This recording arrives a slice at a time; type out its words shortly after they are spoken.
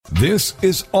This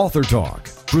is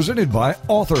AuthorTalk, presented by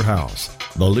Author House,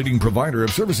 the leading provider of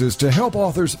services to help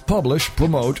authors publish,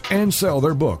 promote, and sell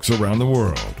their books around the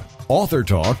world.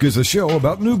 AuthorTalk is a show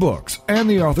about new books and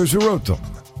the authors who wrote them.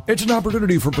 It's an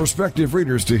opportunity for prospective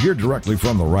readers to hear directly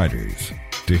from the writers,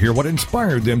 to hear what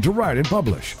inspired them to write and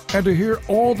publish, and to hear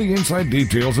all the inside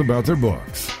details about their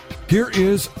books. Here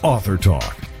is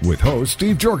AuthorTalk with host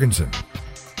Steve Jorgensen.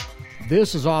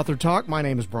 This is Author Talk. My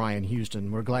name is Brian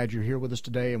Houston. We're glad you're here with us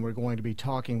today, and we're going to be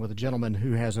talking with a gentleman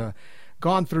who has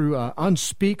gone through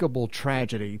unspeakable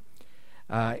tragedy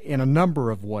in a number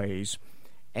of ways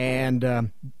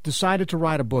and decided to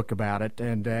write a book about it.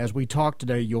 And as we talk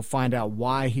today, you'll find out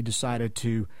why he decided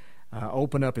to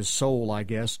open up his soul, I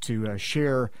guess, to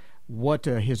share what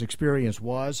his experience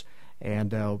was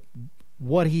and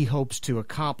what he hopes to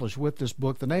accomplish with this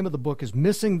book. The name of the book is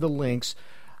Missing the Links.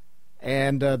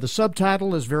 And the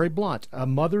subtitle is very blunt, A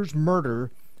Mother's Murder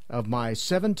of My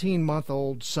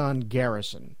 17-Month-Old Son,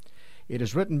 Garrison. It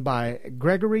is written by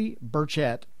Gregory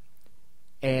Burchett,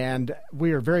 and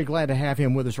we are very glad to have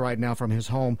him with us right now from his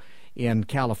home in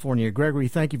California. Gregory,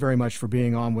 thank you very much for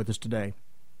being on with us today.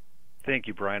 Thank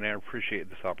you, Brian. I appreciate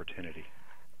this opportunity.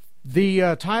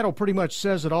 The title pretty much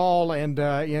says it all, and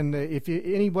if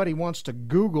anybody wants to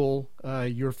Google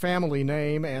your family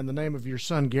name and the name of your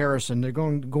son Garrison, they're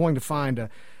going to find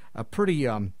a pretty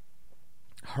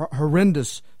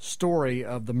horrendous story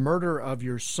of the murder of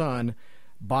your son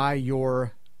by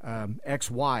your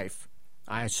ex-wife.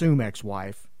 I assume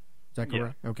ex-wife. Is that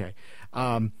correct? Yeah. Okay.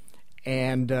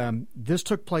 This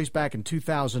took place back in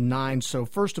 2009. So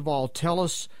first of all, tell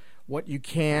us what you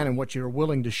can and what you're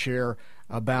willing to share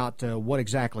about what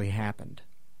exactly happened.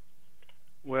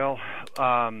 Well,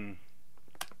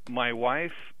 my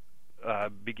wife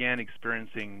began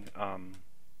experiencing a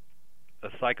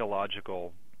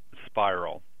psychological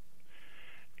spiral,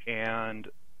 and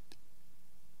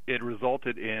it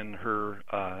resulted in her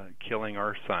killing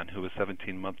our son, who was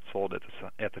 17 months old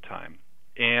at the time.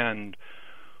 And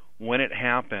when it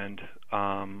happened,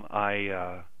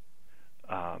 I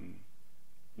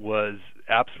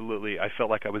felt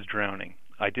like I was drowning.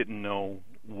 I didn't know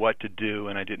what to do,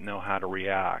 and I didn't know how to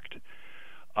react.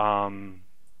 And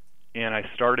I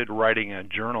started writing a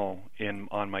journal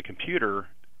on my computer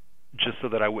just so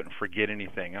that I wouldn't forget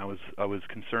anything. I was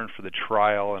concerned for the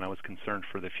trial, and I was concerned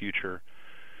for the future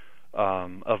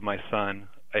of my son,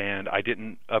 and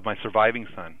of my surviving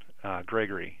son,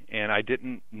 Gregory. And I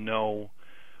didn't know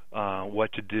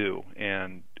what to do.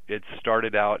 And it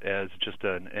started out as just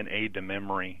an aid to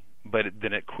memory, but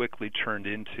then it quickly turned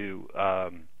into a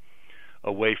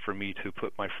way for me to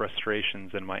put my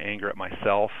frustrations and my anger at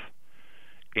myself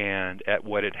and at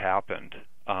what had happened.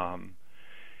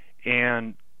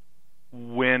 And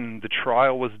when the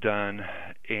trial was done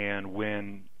and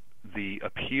when the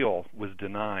appeal was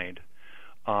denied,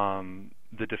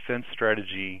 the defense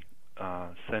strategy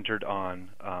centered on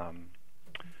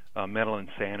mental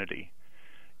insanity.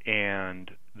 And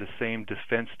the same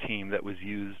defense team that was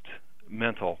used,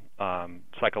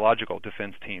 psychological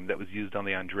defense team that was used on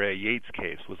the Andrea Yates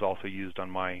case, was also used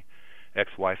on my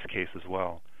ex-wife's case as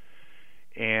well.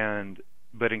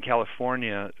 But in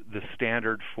California, the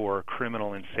standard for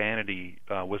criminal insanity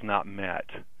was not met.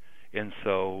 And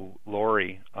so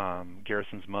Lori,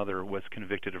 Garrison's mother, was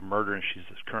convicted of murder, and she's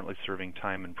currently serving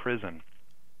time in prison.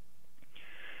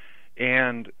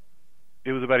 And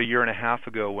it was about a year and a half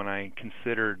ago when I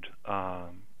considered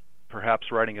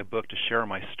perhaps writing a book to share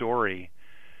my story.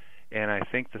 And I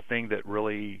think the thing that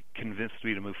really convinced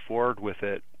me to move forward with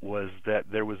it was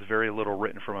that there was very little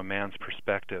written from a man's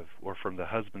perspective or from the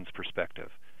husband's perspective.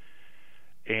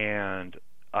 And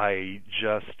I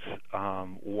just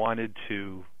wanted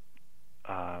to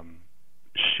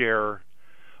share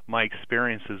my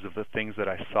experiences of the things that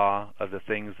I saw, of the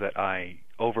things that I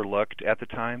overlooked at the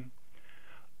time,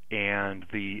 and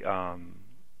the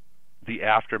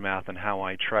aftermath and how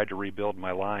I tried to rebuild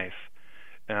my life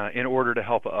in order to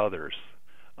help others.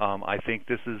 I think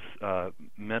this is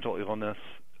mental illness.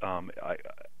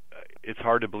 It's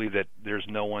hard to believe that there's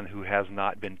no one who has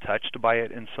not been touched by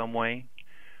it in some way,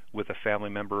 with a family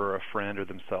member or a friend or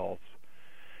themselves.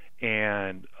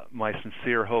 And my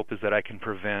sincere hope is that I can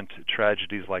prevent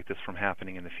tragedies like this from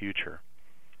happening in the future.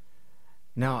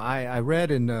 Now, I read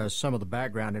in some of the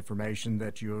background information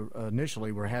that you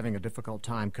initially were having a difficult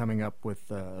time coming up with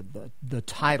the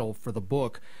title for the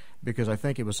book, because I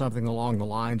think it was something along the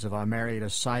lines of "I married a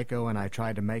psycho and I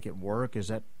tried to make it work." Is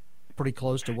that pretty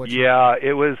close to what you... Yeah,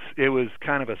 it was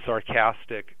kind of a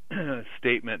sarcastic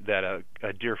statement that a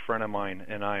dear friend of mine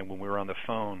and I, when we were on the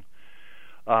phone,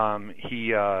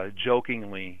 he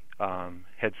jokingly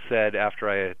had said after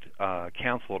I had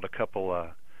counseled a couple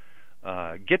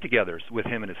get-togethers with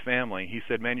him and his family. He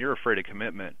said, "Man, you're afraid of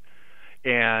commitment."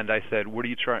 And I said, "What are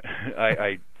you trying?"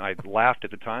 I laughed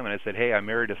at the time, and I said, "Hey, I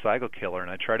married a psycho killer, and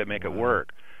I try to make it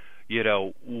work.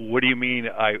 What do you mean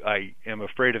I am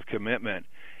afraid of commitment?"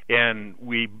 And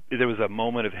there was a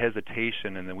moment of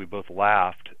hesitation, and then we both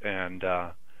laughed. And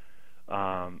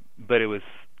but it was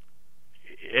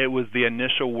the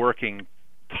initial working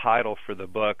title for the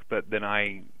book. But then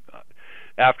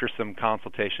after some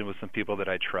consultation with some people that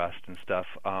I trust and stuff,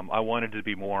 I wanted to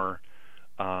be more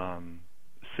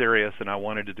serious, and I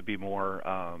wanted it to be more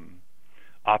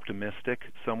optimistic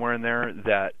somewhere in there.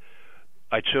 That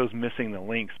I chose missing the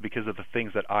links because of the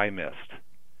things that I missed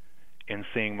in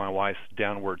seeing my wife's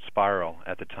downward spiral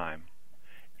at the time,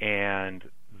 and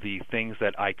the things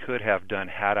that I could have done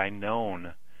had I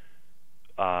known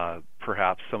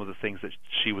perhaps some of the things that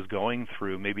she was going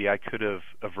through. Maybe I could have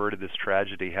averted this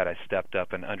tragedy had I stepped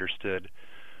up and understood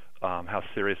how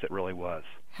serious it really was.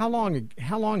 How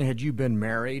long had you been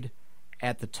married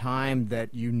at the time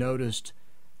that you noticed,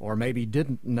 or maybe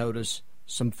didn't notice,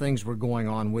 some things were going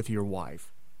on with your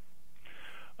wife?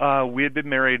 We had been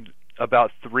married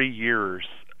about 3 years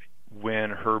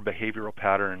when her behavioral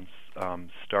patterns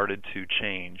started to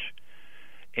change,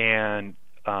 and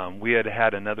we had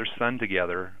had another son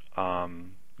together,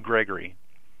 Gregory,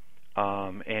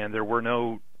 and there were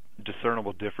no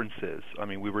discernible differences. I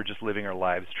mean, we were just living our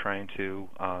lives trying to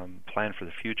plan for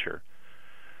the future.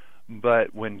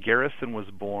 But when Garrison was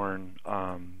born,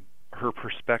 her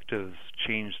perspectives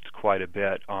changed quite a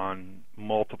bit on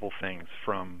multiple things,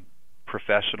 from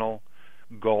professional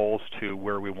goals to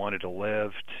where we wanted to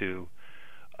live, to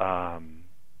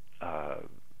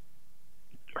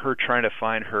her trying to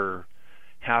find her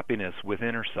happiness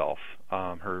within herself,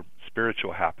 her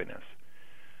spiritual happiness.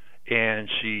 And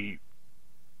she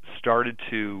started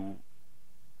to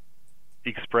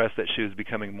express that she was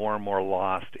becoming more and more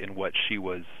lost in what she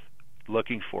was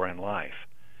looking for in life.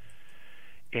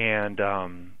 And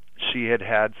she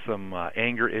had some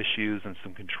anger issues and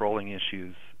some controlling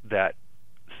issues that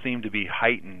seemed to be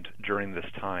heightened during this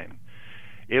time.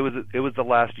 It was the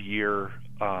last year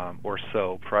or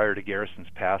so prior to Garrison's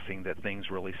passing that things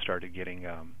really started getting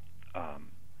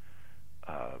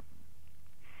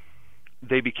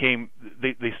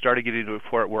they started getting to a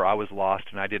point where I was lost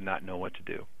and I did not know what to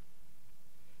do.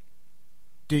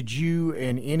 Did you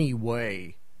in any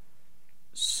way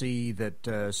see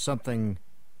that something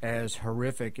as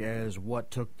horrific as what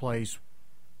took place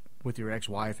with your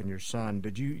ex-wife and your son,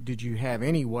 did you have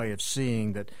any way of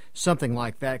seeing that something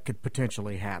like that could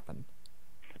potentially happen?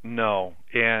 No,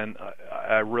 and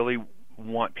I really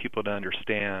want people to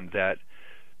understand that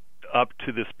up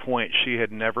to this point, she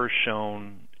had never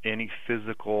shown any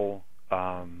physical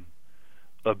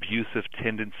abusive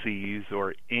tendencies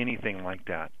or anything like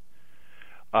that.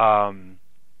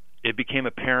 It became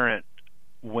apparent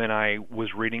when I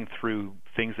was reading through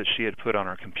things that she had put on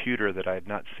our computer that I had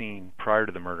not seen prior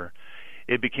to the murder.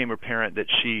 It became apparent that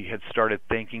she had started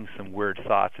thinking some weird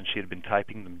thoughts, and she had been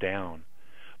typing them down.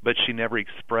 But she never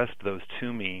expressed those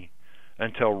to me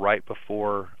until right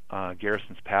before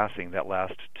Garrison's passing, that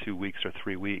last 2 weeks or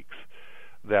 3 weeks,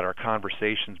 that our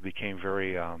conversations became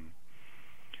very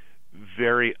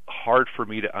very hard for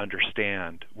me to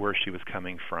understand where she was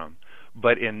coming from.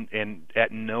 But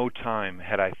at no time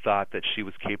had I thought that she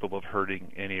was capable of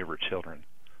hurting any of her children.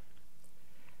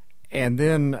 And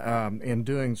then in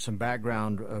doing some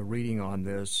background reading on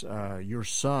this, your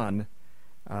son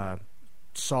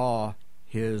saw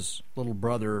his little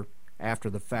brother after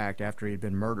the fact, after he had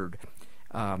been murdered.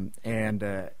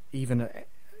 And even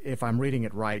if I'm reading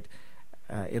it right,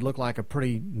 it looked like a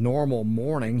pretty normal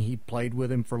morning. He played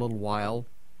with him for a little while,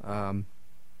 and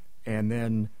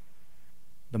then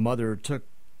the mother took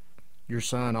your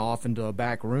son off into a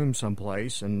back room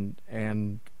someplace,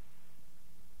 and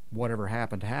whatever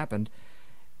happened,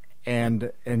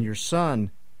 and your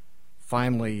son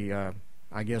finally,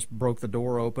 I guess, broke the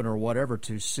door open or whatever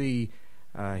to see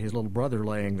his little brother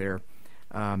laying there.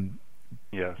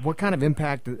 Yes. What kind of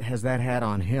impact has that had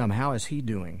on him? How is he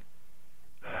doing?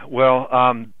 Well,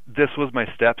 this was my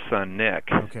stepson, Nick,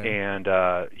 okay. And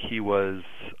he was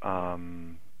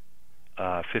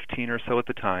 15 or so at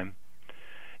the time,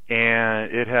 and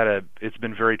it's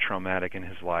been very traumatic in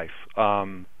his life.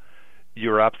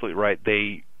 You're absolutely right.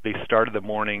 They started the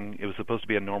morning. It was supposed to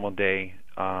be a normal day.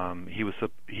 He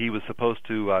was supposed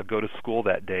to go to school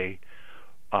that day,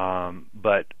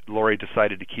 but Lori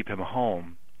decided to keep him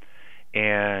home.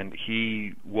 And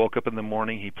he woke up in the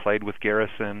morning. He played with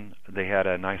Garrison. They had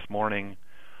a nice morning.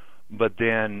 But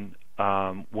then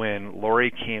when Lori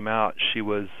came out, she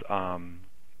was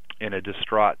in a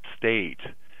distraught state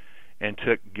and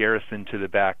took Garrison to the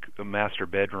back master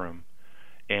bedroom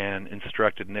and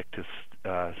instructed Nick to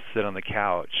sit on the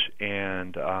couch.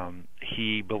 And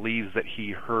he believes that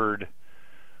he heard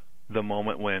the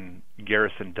moment when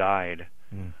Garrison died.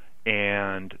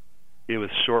 And it was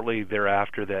shortly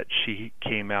thereafter that she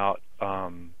came out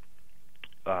in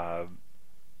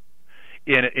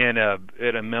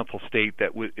a mental state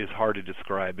that is hard to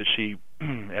describe. But she,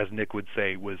 as Nick would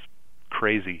say, was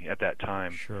crazy at that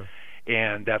time. Sure.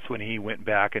 And that's when he went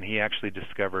back and he actually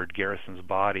discovered Garrison's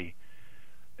body.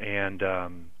 And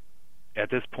at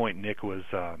this point, Nick was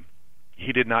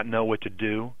he did not know what to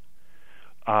do.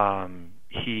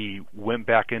 He went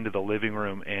back into the living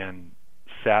room and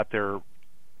sat there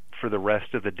for the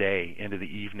rest of the day into the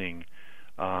evening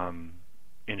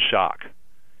in shock.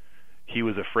 He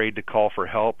was afraid to call for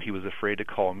help. He was afraid to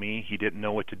call me. He didn't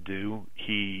know what to do.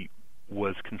 He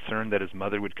was concerned that his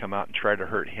mother would come out and try to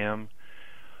hurt him.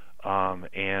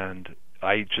 And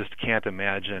I just can't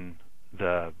imagine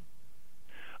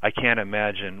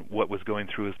what was going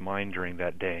through his mind during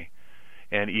that day.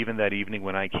 And even that evening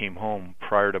when I came home,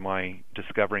 prior to my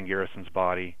discovering Garrison's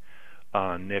body,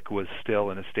 Nick was still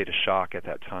in a state of shock at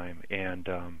that time, and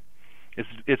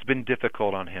it's been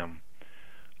difficult on him.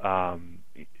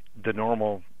 The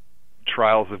normal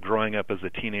trials of growing up as a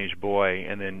teenage boy,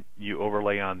 and then you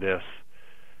overlay on this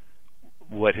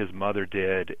what his mother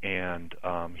did, and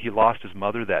he lost his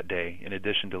mother that day in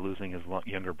addition to losing his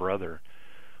younger brother.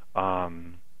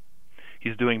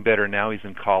 He's doing better now. He's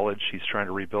in college. He's trying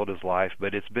to rebuild his life,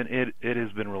 but it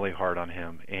has been really hard on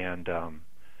him, and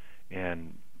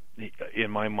in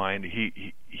my mind,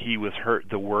 he was hurt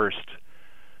the worst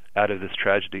out of this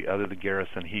tragedy. Other than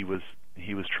Garrison, he was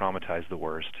traumatized the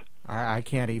worst. I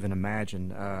can't even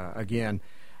imagine. Again,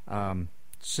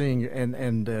 seeing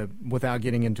and without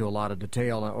getting into a lot of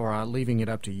detail, or leaving it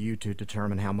up to you to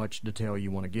determine how much detail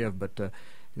you want to give, but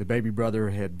the baby brother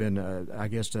had been, I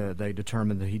guess they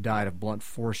determined that he died of blunt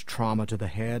force trauma to the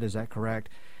head. Is that correct?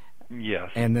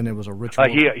 Yes. And then it was a ritual.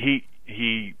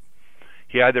 He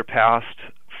either passed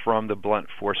from the blunt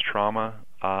force trauma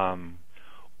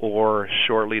or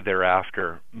shortly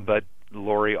thereafter. But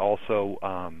Lori also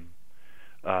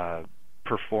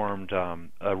performed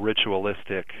a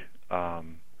ritualistic, I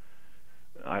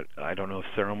don't know if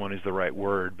ceremony is the right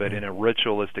word, but in a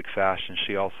ritualistic fashion,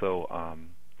 she also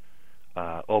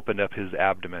opened up his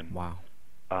abdomen. Wow.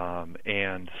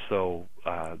 And so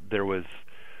there was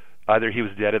either he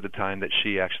was dead at the time that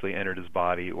she actually entered his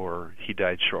body, or he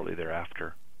died shortly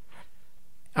thereafter.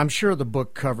 I'm sure the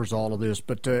book covers all of this,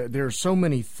 but there are so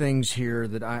many things here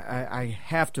that I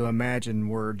have to imagine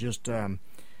were just,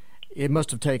 it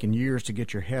must have taken years to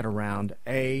get your head around.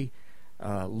 A,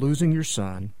 losing your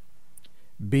son.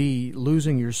 B,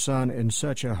 losing your son in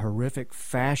such a horrific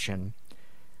fashion.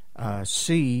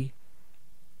 C,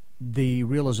 the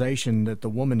realization that the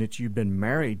woman that you've been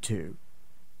married to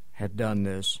had done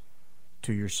this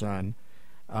to your son.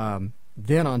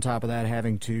 Then on top of that,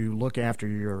 having to look after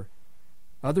your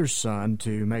other son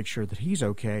to make sure that he's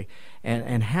okay.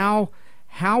 And how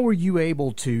were you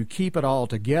able to keep it all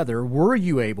together? Were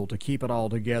you able to keep it all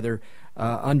together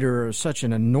under such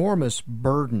an enormous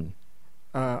burden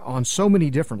on so many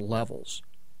different levels?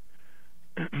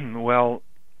 Well,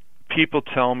 people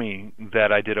tell me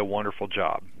that I did a wonderful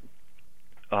job.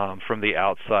 From the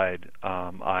outside,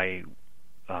 I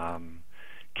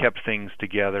kept things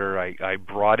together. I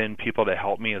brought in people to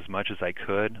help me as much as I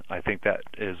could. I think that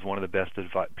is one of the best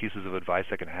pieces of advice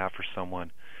I can have for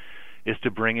someone, is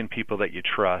to bring in people that you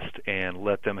trust and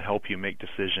let them help you make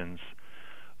decisions.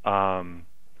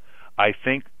 I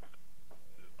think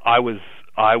I was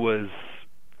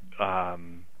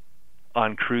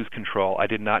on cruise control. I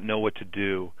did not know what to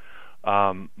do.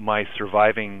 My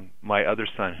other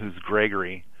son, who's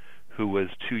Gregory, who was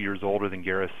 2 years older than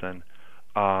Garrison,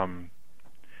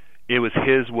 it was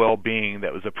his well-being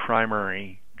that was a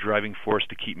primary driving force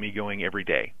to keep me going every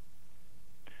day.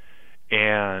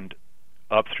 And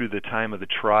up through the time of the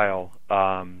trial,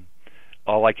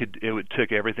 it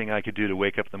took everything I could do to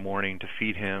wake up in the morning, to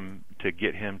feed him, to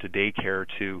get him to daycare,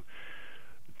 to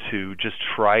just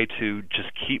try to just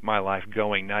keep my life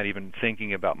going, not even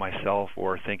thinking about myself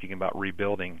or thinking about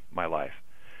rebuilding my life.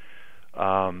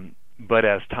 But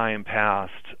as time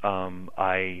passed,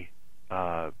 I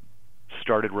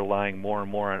started relying more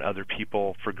and more on other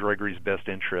people for Gregory's best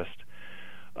interest.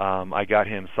 I got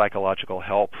him psychological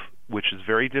help, which is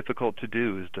very difficult to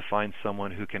do, is to find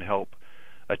someone who can help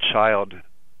a child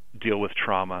deal with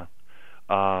trauma.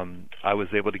 I was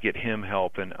able to get him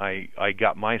help, and I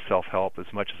got myself help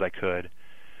as much as I could.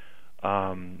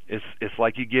 It's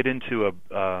like you get into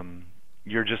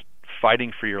you're just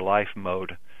fighting for your life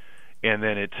mode, and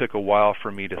then it took a while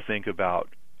for me to think about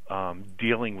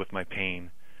dealing with my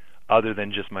pain other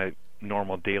than just my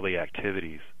normal daily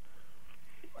activities.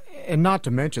 And not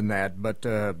to mention that, but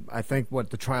I think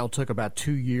the trial took about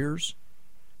 2 years?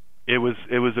 It was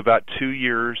about 2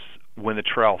 years when the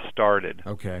trial started.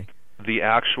 Okay. The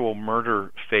actual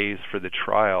murder phase for the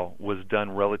trial was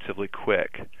done relatively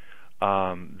quick.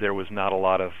 There was not a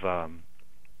lot of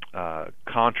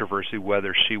controversy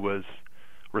whether she was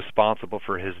responsible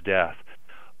for his death.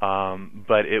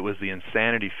 But it was the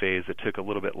insanity phase that took a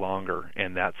little bit longer,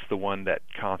 and that's the one that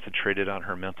concentrated on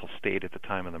her mental state at the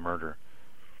time of the murder.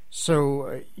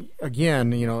 So, again,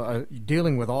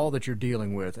 dealing with all that you're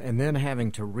dealing with, and then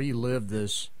having to relive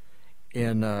this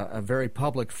in a very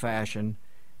public fashion,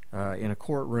 in a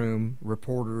courtroom,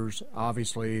 reporters,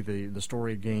 obviously the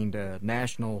story gained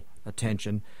national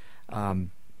attention.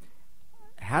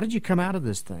 How did you come out of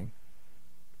this thing?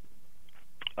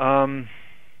 In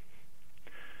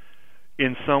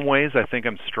some ways, I think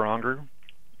I'm stronger.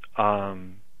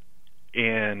 In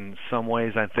some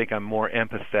ways, I think I'm more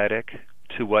empathetic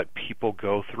to what people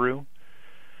go through.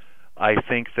 I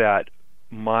think that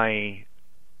my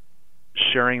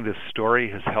sharing this story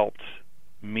has helped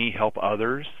me help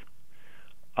others.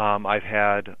 I've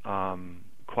had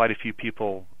quite a few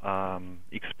people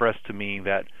express to me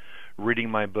that reading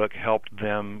my book helped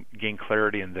them gain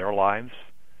clarity in their lives.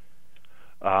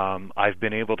 I've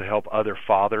been able to help other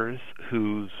fathers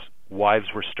whose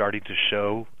wives were starting to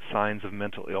show signs of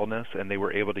mental illness, and they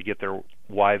were able to get their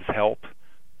wives help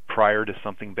prior to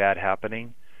something bad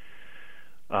happening.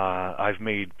 I've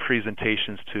made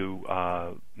presentations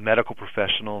to medical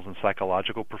professionals and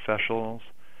psychological professionals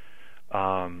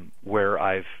where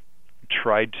I've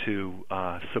tried to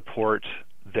support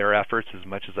their efforts as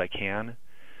much as I can.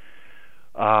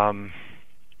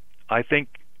 I think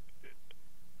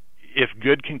if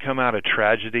good can come out of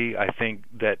tragedy, I think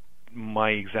that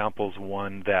my example is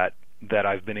one that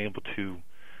I've been able to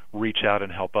reach out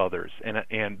and help others, and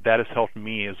that has helped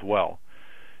me as well.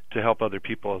 To help other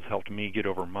people has helped me get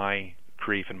over my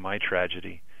grief and my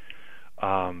tragedy.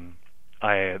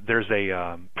 There's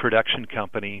a production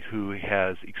company who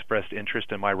has expressed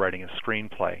interest in my writing a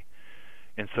screenplay,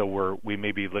 and so we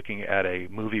may be looking at a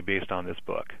movie based on this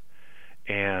book,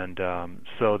 and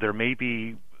so there may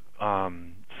be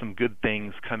some good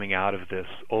things coming out of this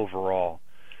overall.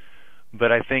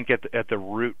 But I think at the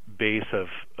root base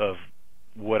of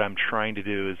what I'm trying to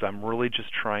do is I'm really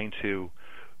just trying to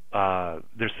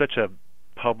there's such a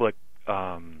public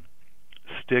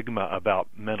stigma about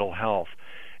mental health,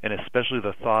 and especially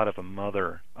the thought of a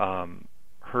mother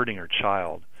hurting her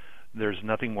child. There's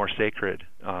nothing more sacred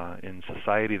in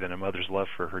society than a mother's love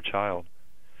for her child.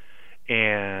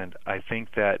 And I think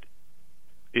that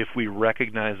if we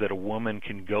recognize that a woman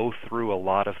can go through a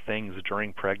lot of things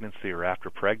during pregnancy or after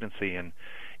pregnancy, and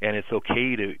it's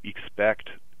okay to expect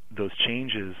those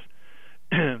changes,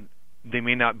 they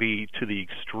may not be to the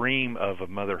extreme of a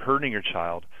mother hurting her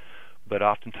child, but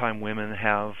oftentimes women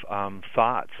have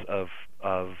thoughts of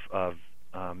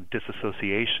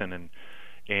disassociation,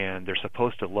 and they're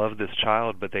supposed to love this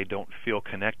child, but they don't feel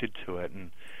connected to it,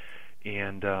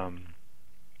 and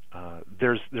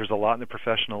there's a lot in the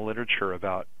professional literature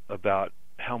about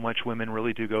how much women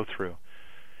really do go through,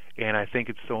 and I think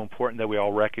it's so important that we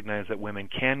all recognize that women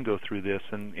can go through this,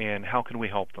 and how can we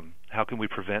help them? How can we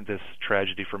prevent this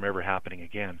tragedy from ever happening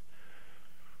again?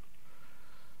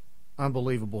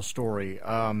 Unbelievable story.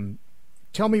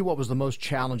 Tell me what was the most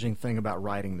challenging thing about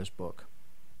writing this book?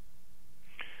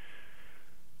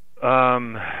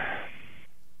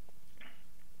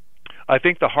 I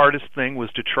think the hardest thing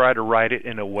was to try to write it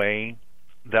in a way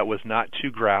that was not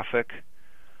too graphic,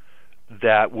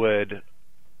 that would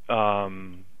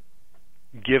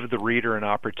give the reader an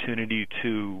opportunity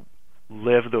to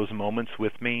live those moments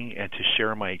with me and to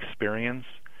share my experience,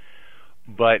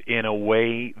 but in a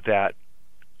way that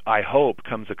I hope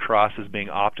comes across as being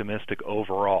optimistic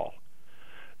overall,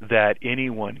 that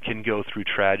anyone can go through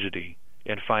tragedy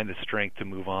and find the strength to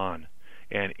move on,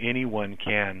 and anyone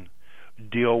can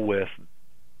deal with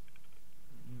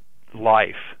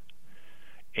life.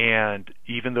 And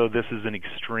even though this is an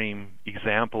extreme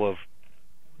example of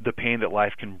the pain that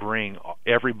life can bring,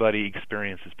 everybody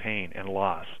experiences pain and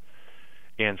loss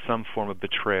and some form of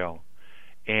betrayal.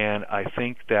 And I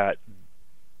think that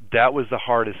was the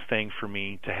hardest thing for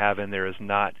me to have in there, is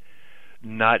not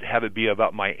have it be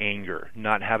about my anger,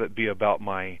 not have it be about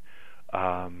my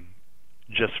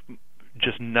just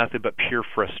nothing but pure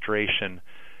frustration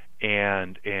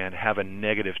and have a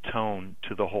negative tone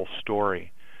to the whole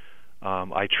story.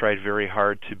 I tried very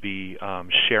hard to be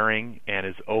sharing and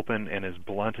as open and as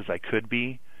blunt as I could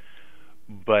be,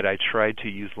 but I tried to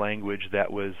use language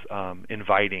that was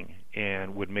inviting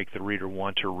and would make the reader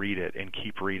want to read it and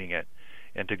keep reading it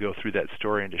and to go through that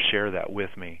story and to share that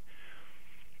with me.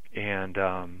 And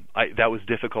that was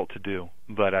difficult to do,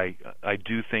 but I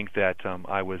do think that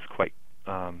I was quite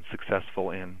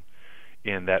successful in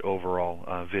that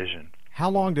overall vision. How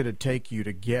long did it take you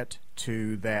to get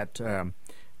to that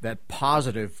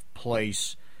positive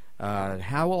place?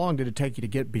 How long did it take you to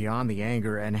get beyond the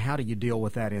anger, and how do you deal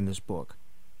with that in this book?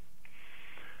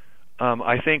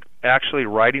 I think actually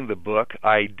writing the book,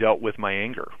 I dealt with my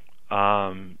anger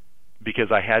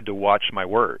because I had to watch my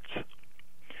words.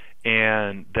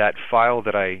 And that file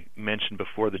that I mentioned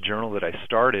before, the journal that I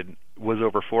started, was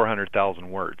over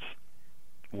 400,000 words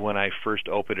when I first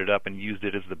opened it up and used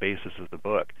it as the basis of the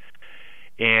book.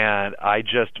 And I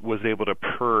just was able to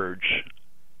purge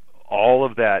all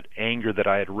of that anger that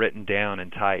I had written down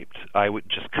and typed. I would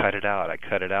just cut it out. I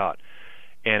cut it out.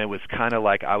 And it was kind of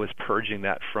like I was purging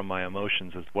that from my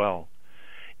emotions as well.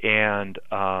 And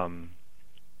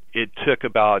it took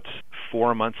about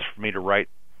 4 months for me to write,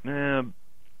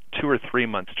 2 or 3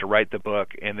 months to write the book,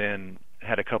 and then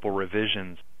had a couple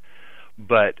revisions.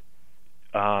 But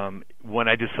when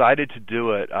I decided to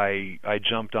do it, I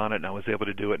jumped on it, and I was able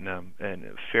to do it in a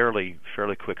fairly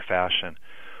quick fashion.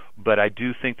 But I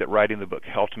do think that writing the book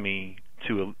helped me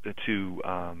to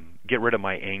get rid of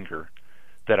my anger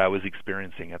that I was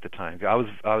experiencing at the time. I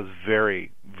was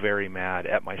very, very mad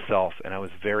at myself, and I was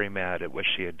very mad at what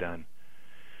she had done,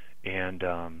 and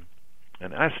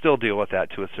I still deal with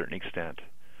that to a certain extent.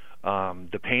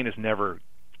 The pain has never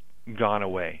gone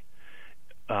away,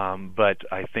 but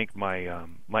I think my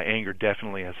anger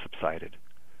definitely has subsided.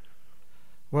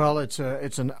 Well, it's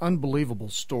an unbelievable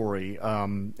story.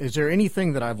 Is there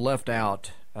anything that I've left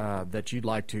out that you'd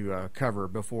like to cover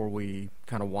before we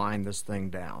kind of wind this thing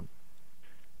down?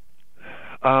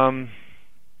 I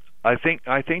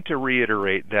think to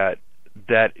reiterate that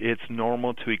it's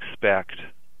normal to expect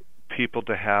people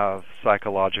to have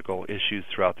psychological issues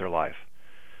throughout their life.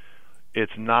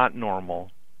 It's not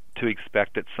normal to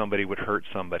expect that somebody would hurt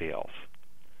somebody else.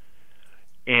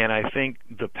 And I think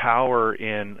the power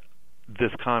in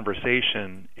this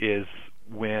conversation is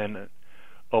when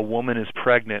a woman is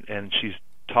pregnant and she's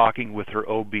talking with her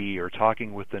OB or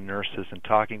talking with the nurses and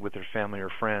talking with her family or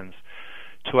friends,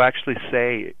 to actually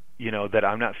say, that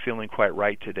I'm not feeling quite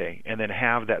right today, and then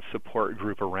have that support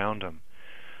group around them.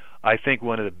 I think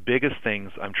one of the biggest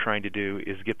things I'm trying to do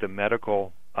is get the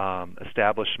medical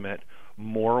establishment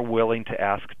more willing to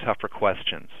ask tougher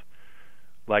questions,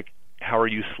 like, how are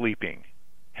you sleeping?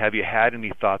 Have you had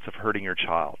any thoughts of hurting your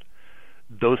child?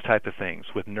 Those type of things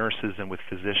with nurses and with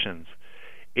physicians.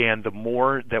 And the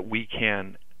more that we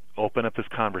can open up this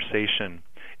conversation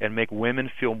and make women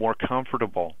feel more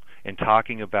comfortable in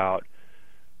talking about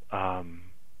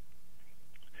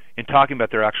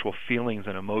their actual feelings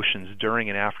and emotions during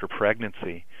and after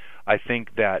pregnancy, I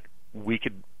think that we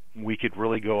could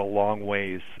really go a long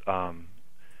ways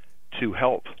to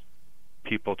help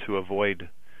people to avoid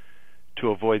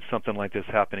something like this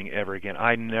happening ever again.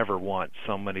 I never want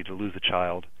somebody to lose a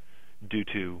child due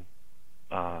to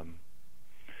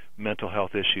mental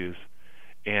health issues,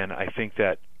 and I think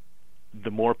that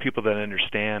the more people that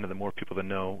understand and the more people that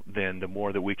know, then the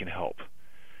more that we can help.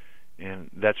 And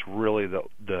that's really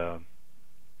the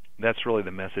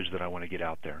message that I want to get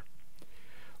out there.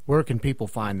 Where can people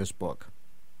find this book?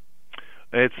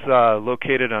 It's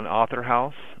located on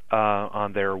AuthorHouse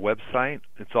on their website.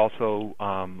 It's also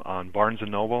on Barnes &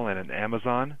 Noble and on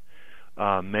Amazon.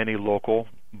 Many local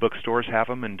bookstores have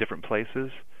them in different places,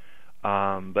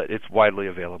 but it's widely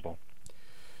available.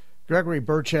 Gregory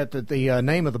Burchett, the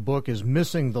name of the book is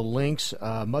Missing the Links,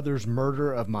 Mother's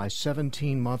Murder of My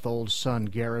 17-Month-Old Son,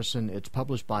 Garrison. It's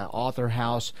published by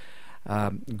AuthorHouse.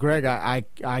 Greg,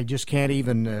 I just can't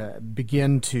even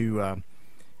begin to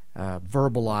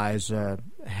verbalize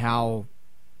how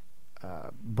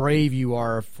brave you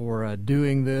are for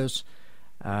doing this,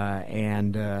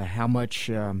 and how much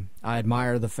I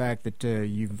admire the fact that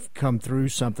you've come through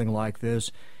something like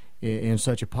this in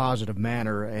such a positive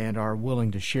manner and are willing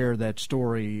to share that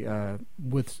story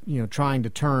with, trying to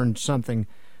turn something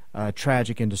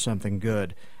tragic into something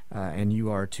good, and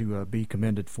you are to be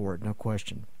commended for it, no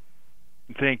question.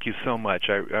 Thank you so much.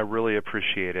 I really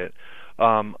appreciate it.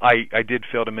 I did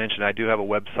fail to mention I do have a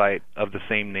website of the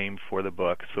same name for the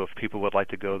book, so if people would like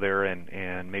to go there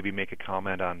and maybe make a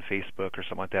comment on Facebook or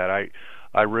something like that,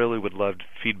 I really would love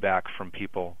feedback from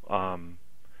people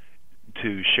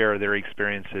to share their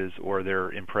experiences or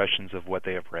their impressions of what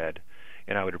they have read.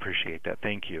 and I would appreciate that.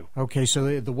 Thank you. Okay,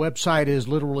 so the website is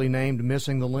literally named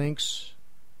Missing the Links?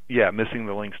 Yeah,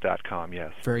 missingthelinks.com,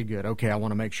 yes. Very good. Okay, I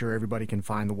want to make sure everybody can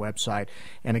find the website.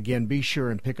 And again, be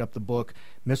sure and pick up the book,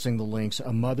 Missing the Links,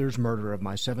 A Mother's Murder of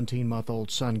My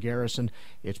 17-Month-Old Son, Garrison.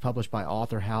 It's published by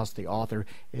Author House. The author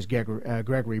is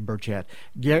Gregory Burchett.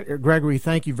 Gregory,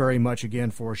 thank you very much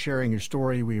again for sharing your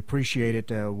story. We appreciate it.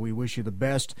 We wish you the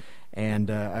best. And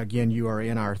again, you are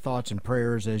in our thoughts and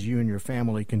prayers as you and your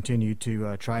family continue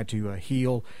to try to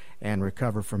heal and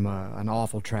recover from an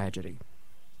awful tragedy.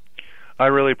 I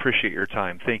really appreciate your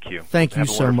time. Thank you. Thank you Have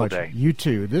a so much. day. You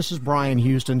too. This is Brian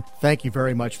Houston. Thank you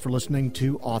very much for listening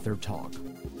to Author Talk.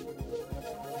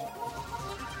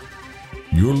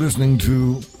 You're listening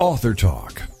to Author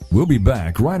Talk. We'll be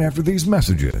back right after these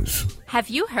messages. Have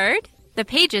you heard? The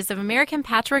pages of American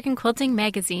Patchwork and Quilting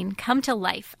magazine come to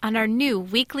life on our new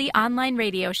weekly online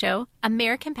radio show,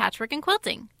 American Patchwork and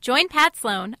Quilting. Join Pat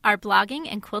Sloan, our blogging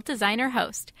and quilt designer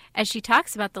host, as she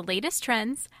talks about the latest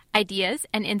trends, ideas,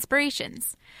 and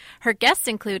inspirations. Her guests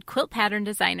include quilt pattern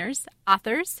designers,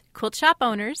 authors, quilt shop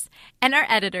owners, and our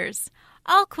editors,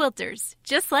 all quilters,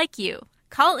 just like you.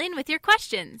 Call in with your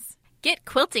questions. Get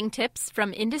quilting tips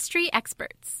from industry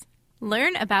experts.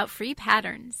 Learn about free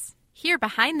patterns. Hear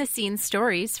behind-the-scenes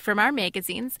stories from our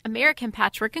magazines, American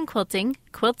Patchwork and Quilting,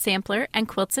 Quilt Sampler, and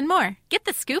Quilts and More. Get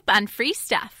the scoop on free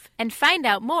stuff and find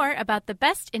out more about the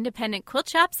best independent quilt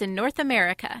shops in North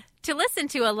America. To listen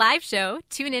to a live show,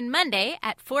 tune in Monday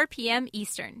at 4 p.m.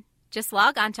 Eastern. Just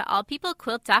log on to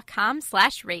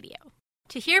allpeoplequilt.com/radio.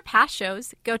 To hear past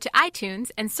shows, go to iTunes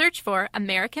and search for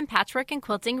American Patchwork and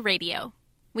Quilting Radio.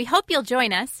 We hope you'll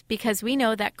join us because we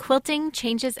know that quilting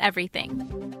changes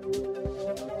everything.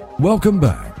 Welcome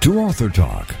back to Author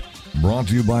Talk, brought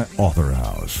to you by Author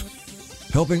House,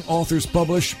 helping authors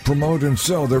publish, promote, and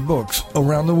sell their books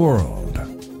around the world.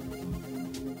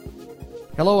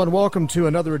 Hello and welcome to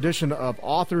another edition of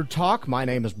Author Talk. My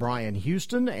name is Brian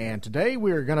Houston, and today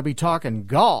we are going to be talking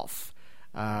golf,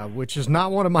 which is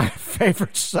not one of my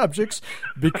favorite subjects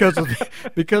because of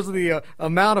the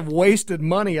amount of wasted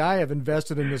money I have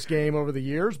invested in this game over the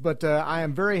years. But I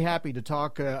am very happy to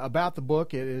talk about the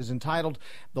book. It is entitled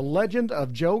The Legend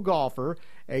of Joe Golfer,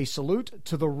 A Salute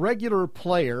to the Regular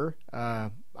Player.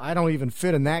 I don't even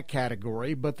fit in that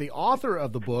category, but the author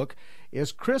of the book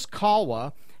is Chris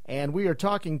Kalwa, and we are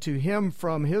talking to him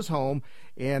from his home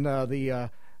in the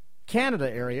Canada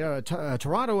area,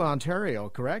 Toronto, Ontario,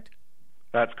 correct?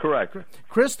 That's correct.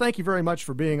 Chris, thank you very much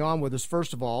for being on with us,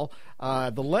 first of all.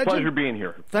 The legend, pleasure being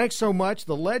here. Thanks so much.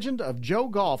 The Legend of Joe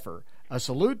Golfer, A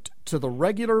Salute to the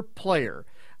Regular Player.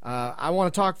 I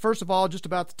want to talk, first of all, just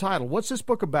about the title. What's this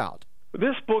book about?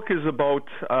 This book is about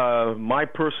my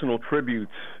personal tribute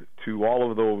to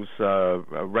all of those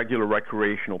regular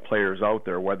recreational players out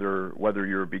there, whether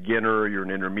you're a beginner, you're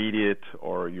an intermediate,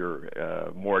 or you're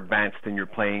more advanced in your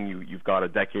playing, you've got a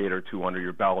decade or two under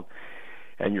your belt,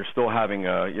 and you're still having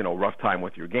a rough time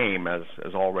with your game, as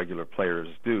all regular players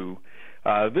do.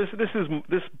 This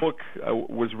book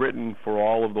was written for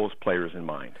all of those players in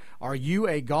mind. Are you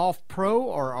a golf pro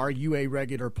or are you a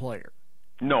regular player?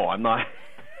 No, I'm not.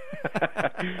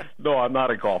 No, I'm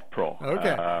not a golf pro.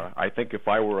 Okay. I think if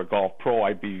I were a golf pro,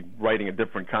 I'd be writing a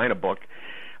different kind of book.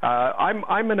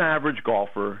 I'm an average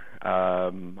golfer.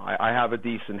 I have a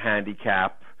decent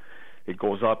handicap. It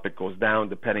goes up, it goes down,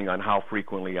 depending on how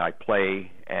frequently I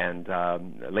play. And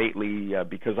lately,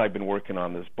 because I've been working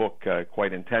on this book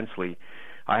quite intensely,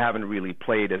 I haven't really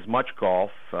played as much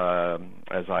golf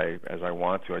as I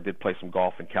want to. I did play some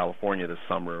golf in California this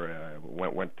summer.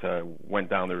 Went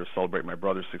down there to celebrate my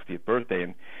brother's 60th birthday,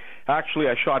 and actually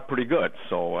I shot pretty good.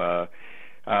 So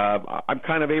I'm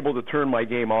kind of able to turn my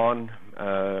game on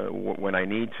when I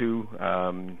need to.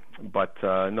 But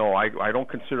no, I don't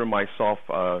consider myself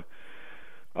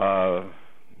a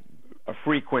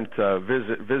frequent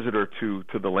visitor to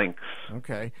the links.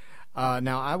 Okay.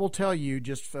 Now, I will tell you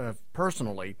just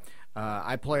personally,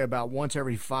 I play about once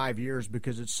every 5 years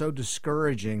because it's so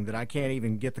discouraging that I can't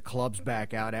even get the clubs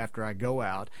back out after I go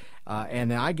out.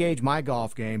 And I gauge my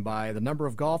golf game by the number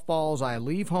of golf balls I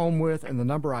leave home with and the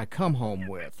number I come home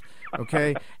with.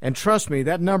 Okay? And trust me,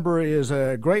 that number is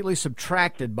greatly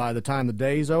subtracted by the time the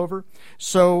day's over.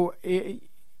 So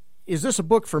is this a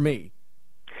book for me?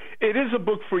 It is a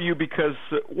book for you because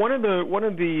one of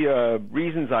the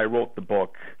reasons I wrote the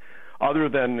book, other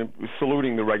than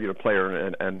saluting the regular player,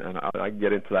 and I can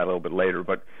get into that a little bit later,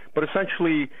 but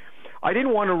essentially, I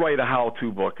didn't want to write a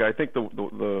how-to book. I think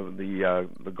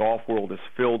the golf world is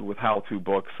filled with how-to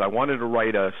books. I wanted to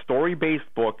write a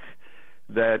story-based book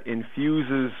that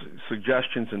infuses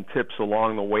suggestions and tips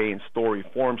along the way in story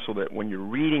form, so that when you're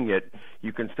reading it,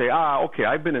 you can say, okay,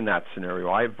 I've been in that scenario.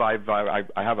 I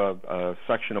have a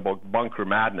section about bunker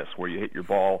madness, where you hit your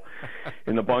ball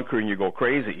in the bunker and you go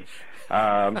crazy.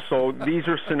 So these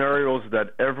are scenarios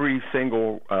that every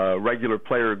single regular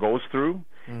player goes through.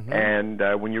 Mm-hmm.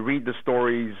 And when you read the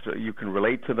stories, you can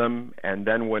relate to them. And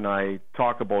then when I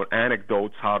talk about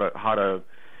anecdotes, how to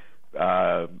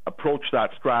approach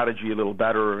that strategy a little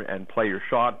better and play your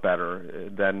shot better,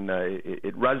 then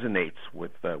it resonates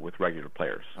with regular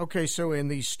players. Okay, so in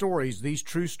these stories, these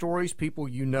true stories, people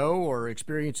you know or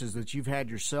experiences that you've had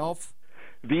yourself?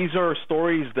 These are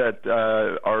stories that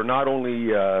are not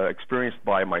only experienced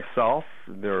by myself.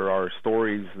 There are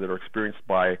stories that are experienced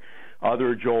by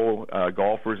other Joe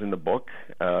golfers in the book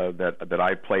that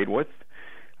I played with.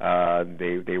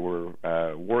 They were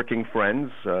working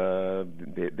friends.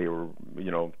 They were,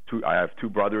 I have two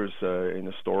brothers in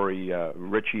the story,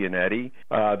 Richie and Eddie.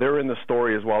 They're in the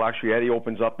story as well. Actually, Eddie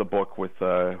opens up the book with,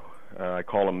 I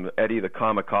call him Eddie the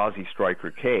Kamikaze Striker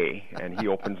K, and he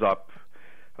opens up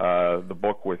the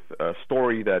book with a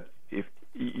story that if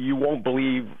you won't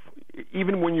believe,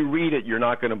 even when you read it, you're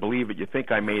not going to believe it. You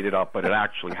think I made it up, but it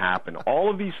actually happened.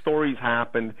 All of these stories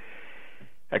happened,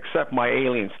 except my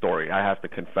alien story. I have to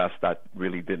confess that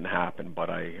really didn't happen, but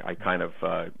I kind of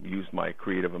used my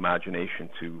creative imagination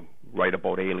to write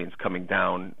about aliens coming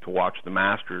down to watch the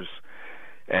Masters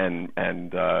and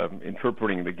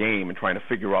interpreting the game and trying to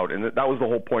figure out. And that was the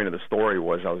whole point of the story.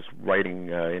 Was I was writing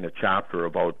in a chapter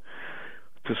about,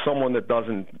 to someone that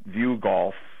doesn't view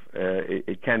golf,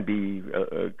 it can be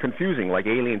confusing, like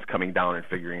aliens coming down and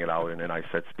figuring it out. And then I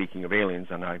said, speaking of aliens,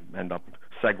 and I end up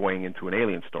segueing into an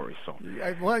alien story. So,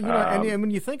 well, and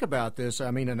when you think about this,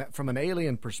 I mean, from an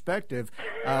alien perspective,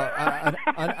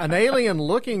 an alien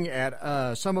looking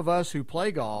at some of us who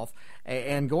play golf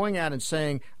and going out and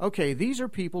saying, okay, these are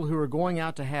people who are going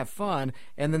out to have fun,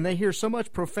 and then they hear so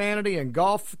much profanity and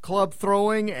golf club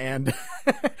throwing and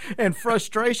and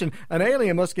frustration. An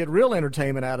alien must get real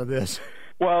entertainment out of this.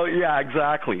 Well, yeah,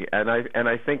 exactly, and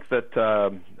I think that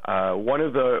one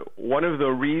of the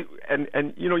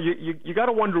you got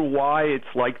to wonder why it's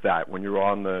like that when you're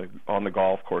on the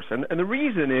golf course, and the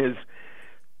reason is,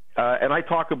 and I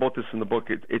talk about this in the book.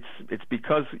 It's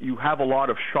because you have a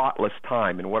lot of shotless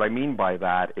time, and what I mean by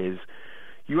that is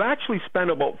you actually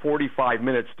spend about 45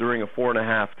 minutes during a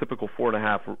typical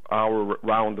 4.5 hour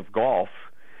round of golf.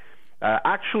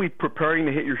 Actually preparing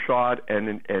to hit your shot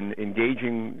and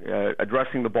engaging,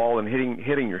 addressing the ball and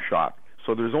hitting your shot.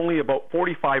 So there's only about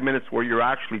 45 minutes where you're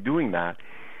actually doing that.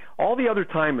 All the other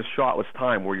time is shotless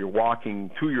time, where you're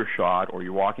walking to your shot or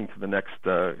you're walking to the next,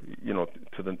 to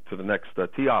the next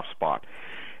tee-off spot.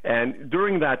 And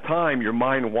during that time, your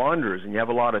mind wanders, and you have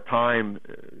a lot of time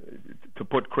to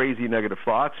put crazy negative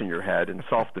thoughts in your head and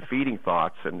self-defeating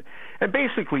thoughts, and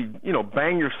basically,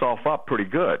 bang yourself up pretty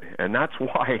good. And that's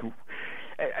why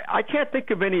I can't think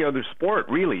of any other sport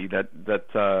really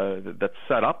that's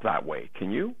set up that way.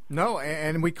 Can you? No,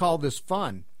 and we call this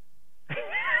fun.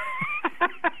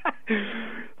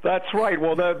 That's right.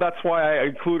 Well, that's why I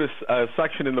include a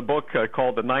section in the book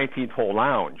called the 19th Hole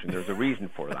Lounge, and there's a reason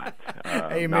for that.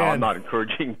 Amen. Now, I'm not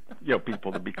encouraging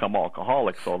people to become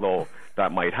alcoholics, although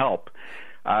that might help.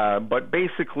 But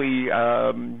basically,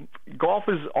 golf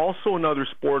is also another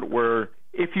sport where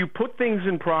if you put things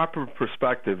in proper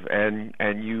perspective, and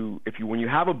when you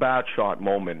have a bad shot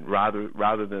moment, rather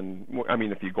than,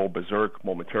 if you go berserk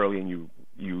momentarily and you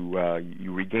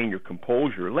regain your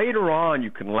composure, later on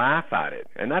you can laugh at it,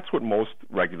 and that's what most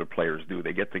regular players do.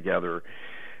 They get together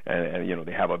and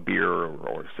they have a beer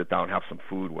or sit down, have some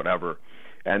food, whatever,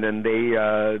 and then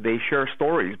they share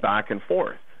stories back and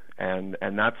forth. And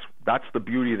that's the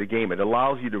beauty of the game. It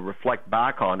allows you to reflect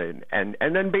back on it and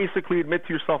then basically admit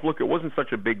to yourself, look, it wasn't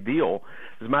such a big deal.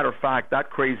 As a matter of fact, that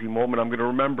crazy moment I'm going to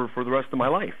remember for the rest of my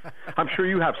life. I'm sure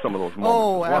you have some of those moments.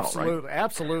 Oh, as well,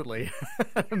 absolutely,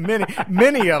 right? Absolutely.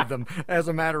 many of them, as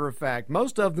a matter of fact.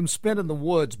 Most of them spent in the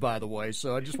woods, by the way.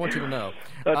 So I just want you to know.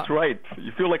 That's right.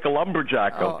 You feel like a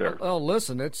lumberjack out there. Oh,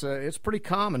 listen, it's pretty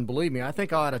common. Believe me. I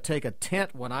think I ought to take a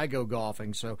tent when I go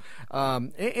golfing. So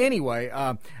anyway.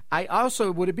 I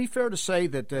also, would it be fair to say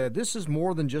that this is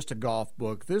more than just a golf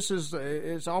book? This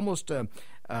is almost a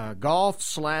golf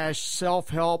 /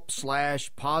 self-help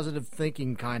 / positive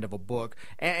thinking kind of a book,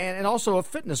 and also a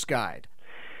fitness guide.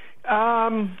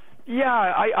 I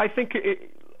think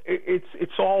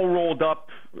it's all rolled up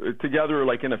together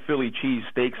like in a Philly cheese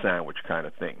steak sandwich kind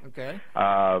of thing. Okay.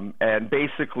 And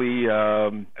basically,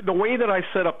 the way that I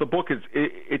set up the book is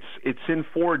it's in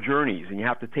 4 journeys, and you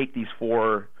have to take these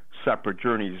 4 separate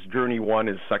journeys. Journey 1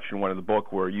 is section 1 of the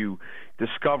book, where you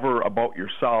discover about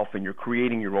yourself and you're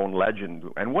creating your own legend.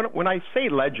 And when I say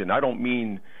legend, I don't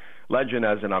mean legend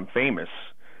as in I'm famous.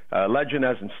 Legend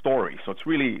as in story. So it's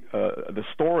really the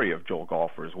story of Joe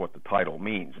Golfer is what the title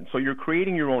means. And so you're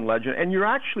creating your own legend, and you're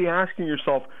actually asking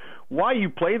yourself why you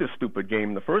play this stupid game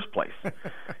in the first place.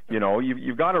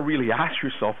 You've got to really ask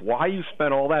yourself why you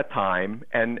spent all that time.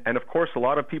 And of course, a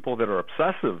lot of people that are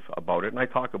obsessive about it, and I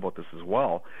talk about this as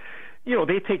well,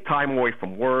 they take time away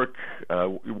from work,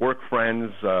 work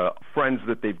friends, friends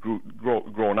that they've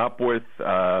grown up with,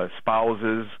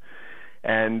 spouses.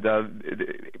 And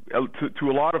to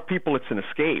a lot of people, it's an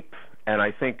escape. And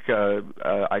I think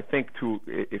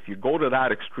if you go to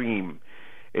that extreme,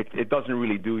 it doesn't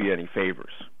really do you any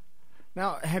favors.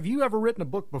 Now, have you ever written a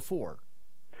book before?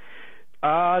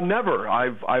 Never.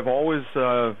 I've always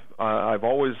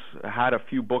had a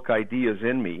few book ideas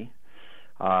in me.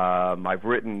 I've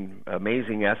written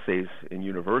amazing essays in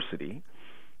university.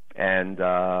 And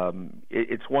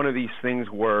it's one of these things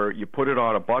where you put it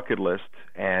on a bucket list,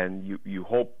 and you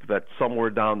hope that somewhere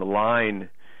down the line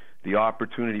the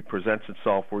opportunity presents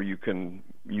itself where you can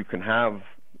have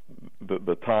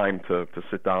the time to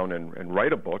sit down and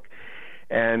write a book.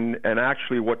 And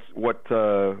actually, what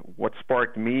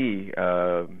sparked me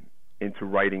into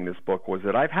writing this book was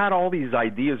that I've had all these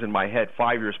ideas in my head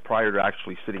 5 years prior to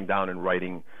actually sitting down and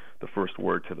writing the first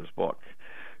word to this book.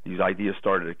 These ideas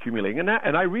started accumulating,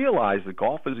 and I realized that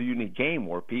golf is a unique game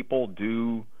where people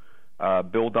do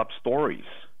build up stories.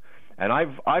 And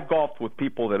I've golfed with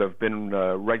people that have been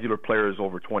regular players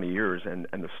over 20 years, and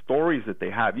the stories that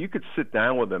they have, you could sit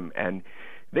down with them and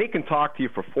they can talk to you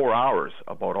for 4 hours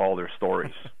about all their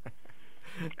stories.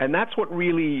 And that's what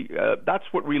really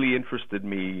interested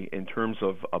me in terms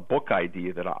of a book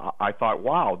idea. That I thought,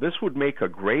 wow, this would make a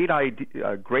great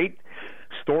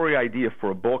story idea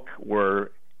for a book where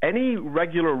any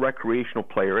regular recreational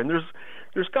player, and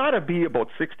there's got to be about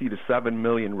 60 to 7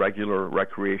 million regular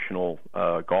recreational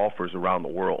golfers around the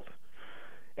world.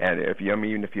 And if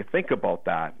you think about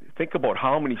that, think about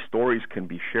how many stories can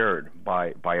be shared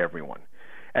by everyone.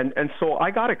 And so I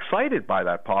got excited by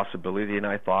that possibility, and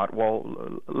I thought,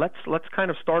 well, let's kind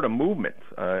of start a movement.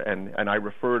 And I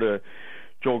refer to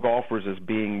Joe Golfers as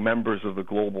being members of the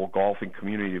global golfing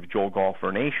community of Joe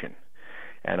Golfer Nation.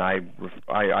 And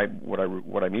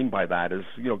what I mean by that is,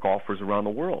 golfers around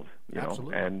the world,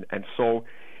 Absolutely.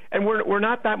 And we're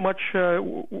not that much.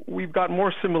 We've got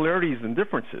more similarities than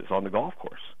differences on the golf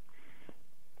course.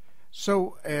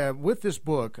 So, with this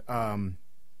book,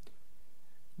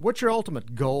 what's your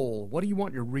ultimate goal? What do you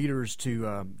want your readers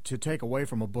to take away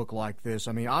from a book like this?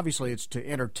 I mean, obviously, it's to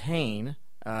entertain.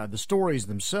 The stories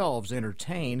themselves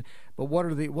entertain, but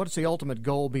what's the ultimate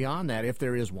goal beyond that, if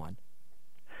there is one?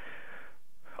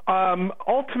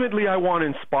 Ultimately, I want to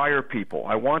inspire people.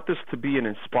 I want this to be an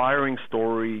inspiring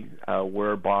story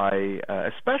whereby,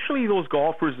 especially those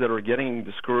golfers that are getting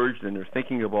discouraged and they're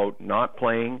thinking about not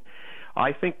playing,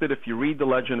 I think that if you read The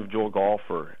Legend of Joe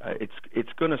Golfer,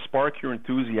 it's going to spark your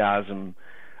enthusiasm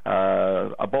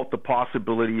about the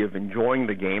possibility of enjoying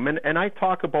the game. And I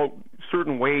talk about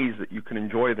certain ways that you can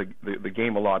enjoy the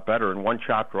game a lot better. In one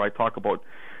chapter,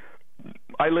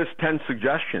 I list 10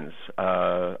 suggestions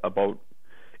about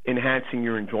enhancing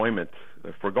your enjoyment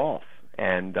for golf.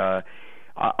 And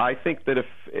I think that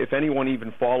if anyone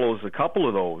even follows a couple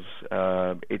of those,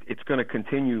 it's going to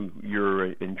continue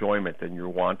your enjoyment and your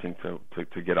wanting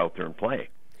to get out there and play.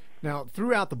 Now,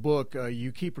 throughout the book,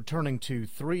 you keep returning to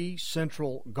 3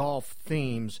 central golf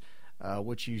themes,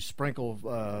 which you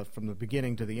sprinkle from the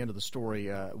beginning to the end of the story.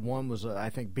 One was,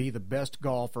 I think, be the best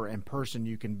golfer and person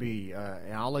you can be.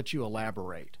 And I'll let you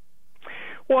elaborate.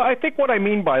 Well, I think what I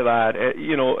mean by that,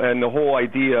 and the whole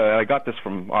idea, I got this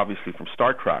obviously from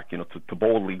Star Trek, to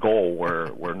boldly go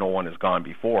where no one has gone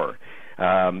before.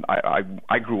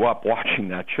 I grew up watching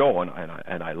that show,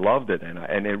 and I loved it,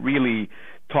 and it really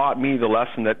taught me the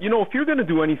lesson that, if you're going to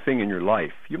do anything in your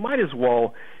life, you might as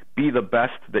well be the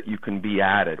best that you can be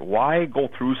at it. Why go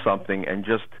through something and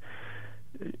just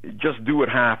do it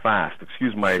half-assed?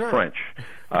 Excuse my French.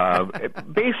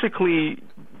 Basically,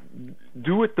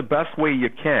 do it the best way you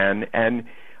can, and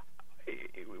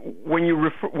when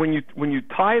you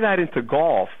tie that into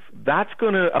golf, that's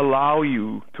going to allow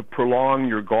you to prolong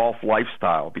your golf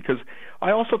lifestyle. Because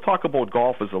I also talk about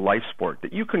golf as a life sport,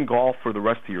 that you can golf for the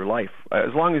rest of your life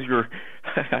as long as you're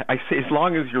as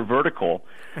long as you're vertical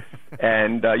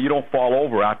and you don't fall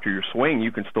over after your swing,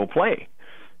 you can still play.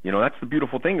 You know, that's the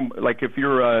beautiful thing. Like if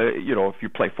you're, if you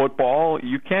play football,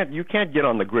 you can't get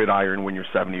on the gridiron when you're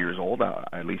 70 years old.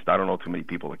 At least I don't know too many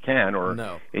people that can. Or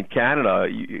no. In Canada,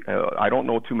 I don't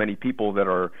know too many people that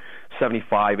are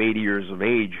 75, 80 years of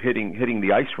age hitting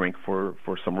the ice rink for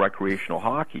some recreational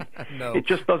hockey. No. It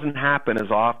just doesn't happen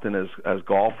as often as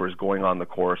golfers going on the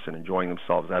course and enjoying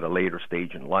themselves at a later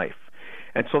stage in life.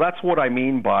 And so that's what I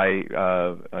mean by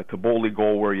to boldly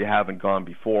go where you haven't gone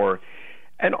before.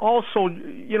 And also,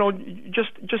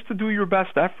 just to do your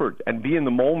best effort and be in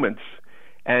the moments.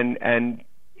 And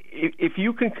if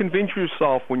you can convince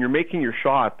yourself when you're making your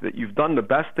shot that you've done the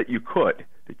best that you could,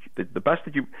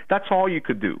 that's all you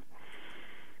could do.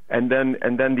 And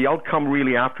then the outcome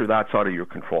really after that's out of your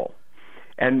control.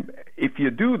 And if you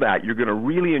do that, you're going to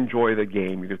really enjoy the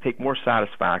game. You're going to take more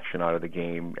satisfaction out of the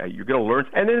game. You're going to learn,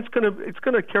 and then it's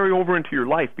going to carry over into your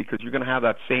life because you're going to have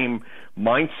that same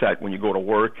mindset when you go to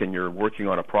work and you're working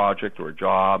on a project or a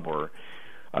job or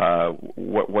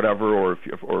whatever. Or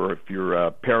if you're a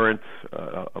parent,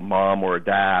 a mom or a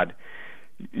dad,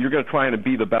 you're going to try and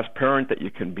be the best parent that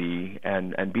you can be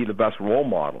and be the best role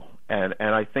model. And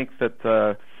I think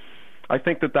that.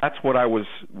 That's what I was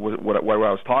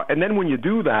taught. And then when you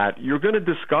do that, you're going to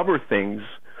discover things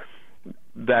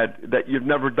that you've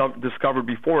never discovered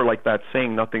before, like that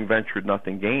saying, "Nothing ventured,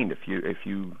 nothing gained." If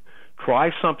you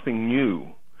try something new,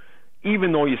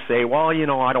 even though you say, "Well,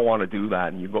 I don't want to do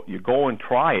that," and you go and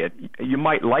try it, you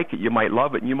might like it, you might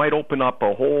love it, and you might open up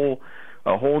a whole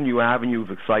new avenue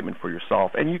of excitement for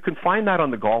yourself. And you can find that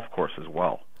on the golf course as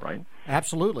well, right?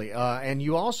 Absolutely. And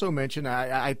you also mentioned,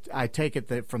 I take it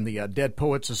that from the Dead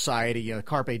Poets Society,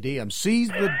 Carpe Diem, seize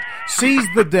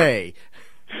the day.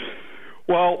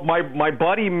 Well, my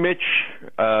buddy Mitch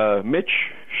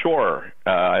Shore,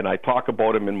 and I talk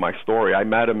about him in my story. I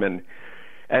met him and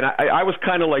I was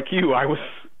kind of like you.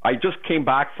 I just came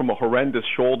back from a horrendous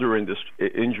shoulder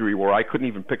injury where I couldn't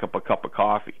even pick up a cup of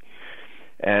coffee.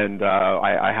 And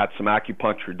I had some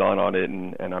acupuncture done on it,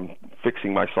 and I'm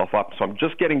fixing myself up. So I'm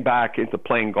just getting back into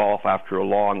playing golf after a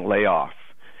long layoff.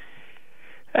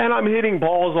 And I'm hitting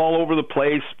balls all over the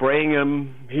place, spraying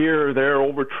them here, there,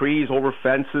 over trees, over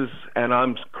fences, and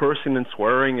I'm cursing and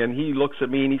swearing. And he looks at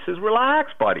me and he says,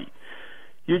 "Relax, buddy.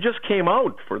 You just came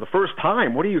out for the first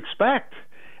time. What do you expect?"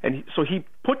 And so he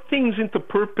put things into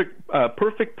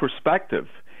perfect perspective.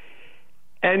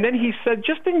 And then he said,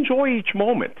 "Just enjoy each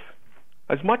moment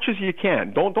as much as you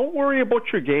can. Don't worry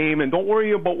about your game, and don't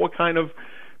worry about what kind of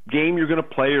game you're going to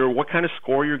play or what kind of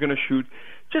score you're going to shoot.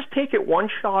 Just take it one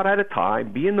shot at a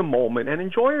time, be in the moment, and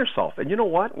enjoy yourself." And you know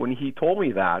what? When he told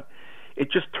me that, it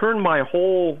just turned my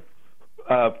whole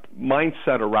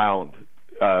mindset around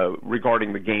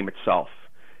regarding the game itself.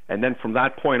 And then from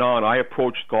that point on, I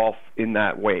approached golf in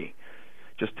that way.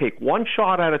 Just take one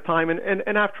shot at a time,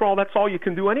 and after all, that's all you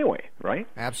can do anyway, right?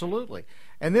 Absolutely.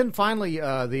 And then finally,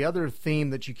 the other theme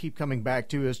that you keep coming back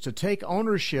to is to take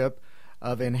ownership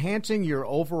of enhancing your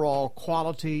overall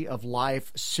quality of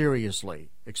life seriously.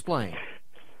 Explain.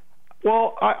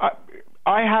 Well,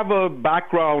 I have a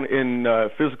background in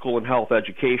physical and health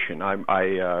education.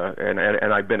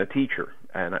 And I've been a teacher,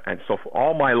 and so for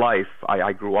all my life,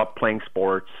 I grew up playing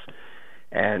sports.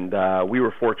 And we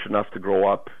were fortunate enough to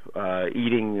grow up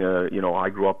eating. I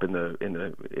grew up in the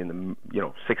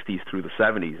 60s through the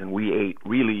 70s, and we ate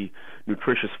really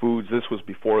nutritious foods. This was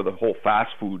before the whole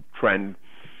fast food trend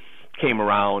came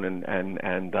around,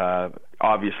 and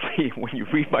obviously, when you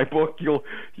read my book,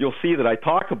 you'll see that I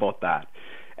talk about that.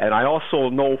 And I also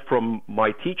know from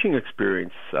my teaching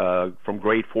experience, from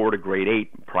grade 4 to grade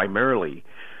 8 primarily,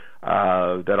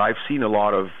 that I've seen a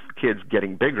lot of kids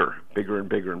getting bigger and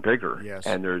bigger. Yes.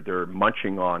 And they're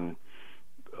munching on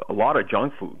a lot of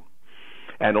junk food.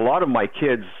 And a lot of my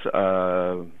kids,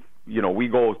 we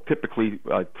go typically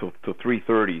to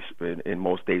 3:30 in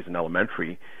most days in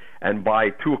elementary, and by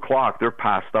 2 o'clock they're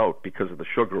passed out because of the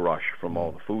sugar rush from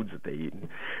all the foods that they eat.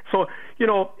 So,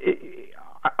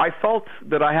 I felt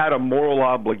that I had a moral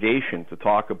obligation to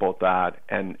talk about that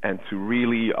and to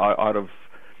really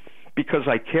because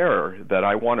I care that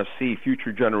I want to see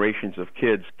future generations of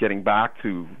kids getting back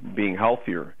to being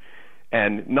healthier,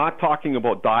 and not talking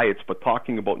about diets, but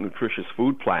talking about nutritious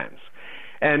food plans.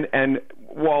 And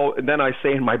then I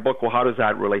say in my book, well, how does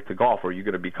that relate to golf? Are you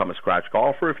going to become a scratch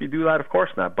golfer if you do that? Of course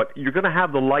not. But you're going to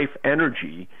have the life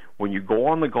energy when you go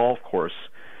on the golf course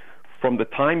from the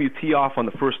time you tee off on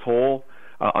the first hole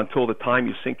until the time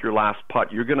you sink your last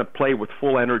putt. You're going to play with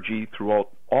full energy throughout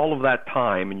all of that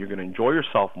time, and you're going to enjoy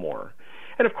yourself more.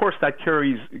 And of course, that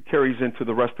carries into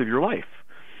the rest of your life.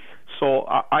 So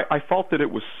I felt that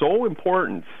it was so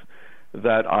important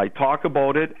that I talk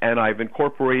about it, and I've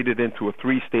incorporated into a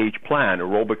 3-stage plan,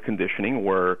 aerobic conditioning,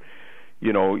 where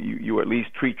you at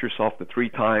least treat yourself to 3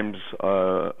 times,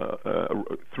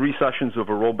 3 sessions of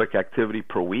aerobic activity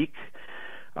per week.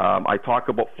 I talk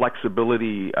about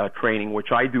flexibility training,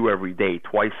 which I do every day,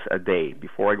 twice a day,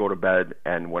 before I go to bed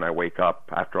and when I wake up.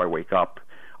 After I wake up,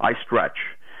 I stretch.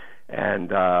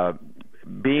 And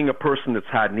being a person that's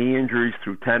had knee injuries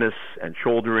through tennis and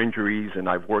shoulder injuries, and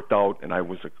I've worked out, and I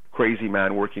was a crazy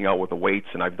man working out with the weights,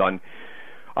 and I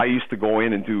used to go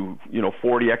in and do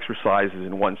 40 exercises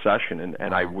in one session,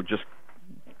 and I would just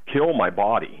kill my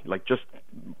body, like just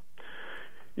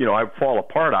I'd fall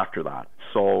apart after that.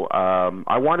 So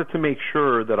I wanted to make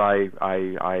sure that I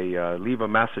leave a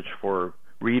message for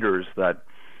readers that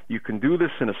you can do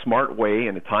this in a smart way,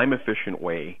 in a time-efficient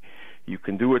way. You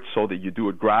can do it so that you do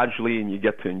it gradually and you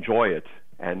get to enjoy it.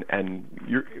 And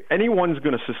anyone's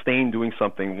going to sustain doing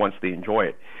something once they enjoy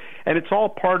it. And it's all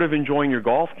part of enjoying your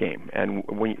golf game. And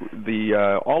when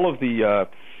all of the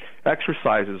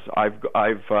exercises, I've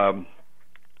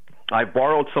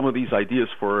borrowed some of these ideas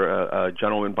for a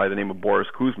gentleman by the name of Boris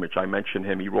Kuzmich. I mentioned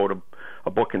him. He wrote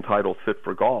a book entitled Fit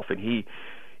for Golf, and he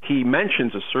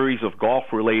mentions a series of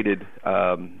golf-related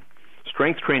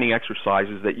strength training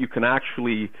exercises that you can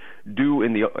actually do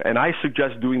and I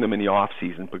suggest doing them in the off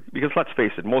season, because let's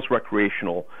face it, most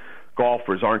recreational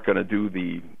golfers aren't going to do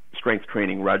the strength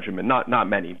training regimen. Not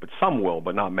many, but some will,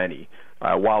 but not many,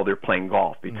 while they're playing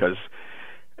golf, because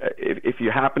if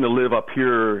you happen to live up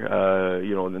here,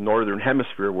 in the northern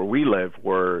hemisphere where we live,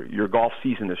 where your golf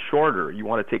season is shorter, you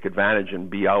want to take advantage and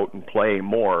be out and play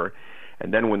more.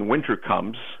 And then when winter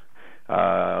comes,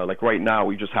 like right now,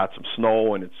 we just had some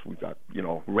snow, and we've got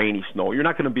rainy snow. You're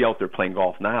not going to be out there playing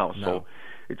golf now, no. So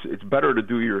it's better to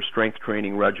do your strength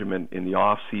training regimen in the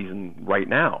off season right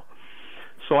now.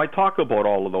 So I talk about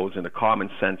all of those in a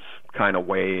common sense kind of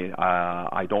way.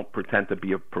 I don't pretend to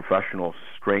be a professional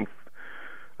strength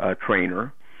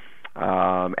trainer,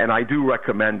 and I do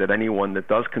recommend that anyone that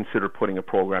does consider putting a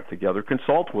program together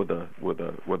consult with a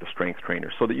strength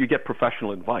trainer so that you get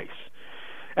professional advice.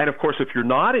 And of course, if you're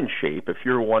not in shape, if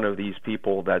you're one of these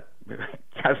people that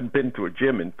hasn't been to a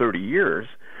gym in 30 years,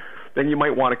 then you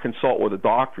might want to consult with a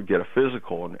doctor, get a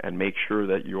physical, and make sure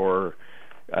that you're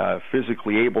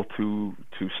physically able to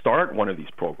start one of these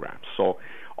programs. So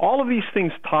all of these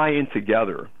things tie in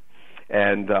together,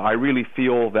 and I really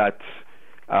feel that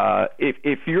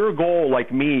if your goal, like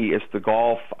me, is to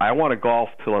golf, I want to golf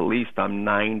till at least I'm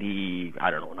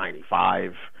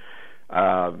 95,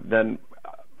 then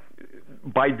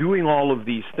by doing all of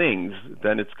these things,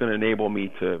 then it's going to enable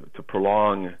me to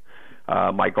prolong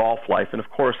my golf life, and of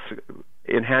course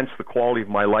enhance the quality of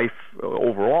my life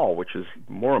overall, which is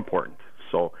more important.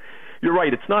 So you're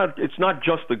right, it's not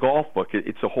just a golf book,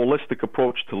 it's a holistic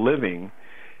approach to living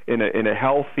in a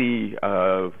healthy,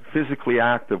 physically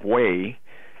active way.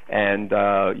 And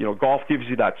golf gives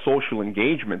you that social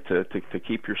engagement to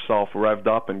keep yourself revved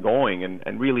up and going,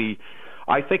 and really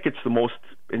I think it's the most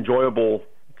enjoyable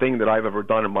thing that I've ever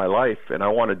done in my life, and I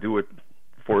want to do it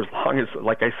for as long as,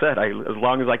 like I said, as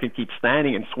long as I can keep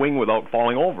standing and swing without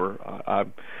falling over.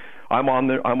 I'm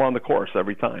on the course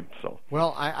every time. So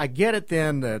well, I get it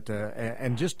then that,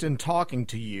 and just in talking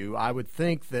to you, I would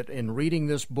think that in reading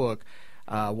this book,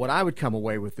 what I would come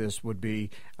away with this would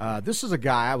be, this is a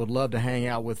guy I would love to hang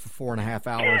out with for 4.5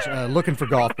 hours looking for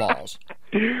golf balls.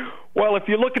 Well, if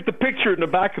you look at the picture in the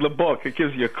back of the book, it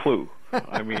gives you a clue.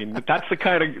 I mean, that's the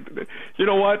kind of, you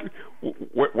know what?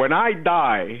 When I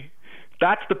die,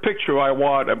 that's the picture I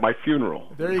want at my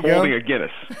funeral. There you holding go. a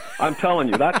Guinness. I'm telling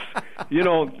you, that's,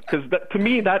 because to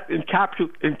me, that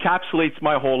encapsulates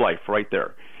my whole life right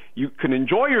there. You can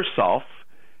enjoy yourself,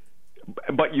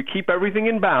 but you keep everything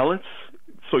in balance.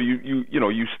 So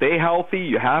you stay healthy,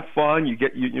 you have fun,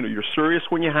 you're serious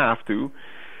when you have to.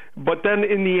 But then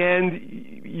in the end,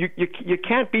 you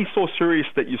can't be so serious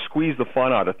that you squeeze the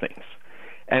fun out of things.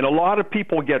 And a lot of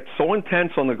people get so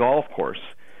intense on the golf course.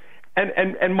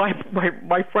 And my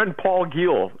friend Paul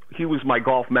Gill, he was my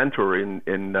golf mentor in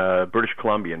British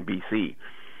Columbia in BC.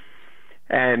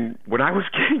 And when I was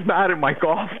getting mad at my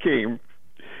golf game,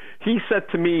 he said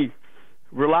to me,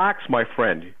 "Relax, my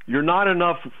friend. You're not a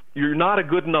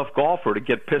good enough golfer to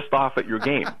get pissed off at your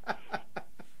game."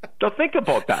 Now think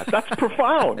about that. That's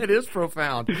profound. It is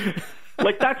profound.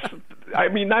 Like that's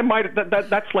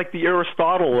like the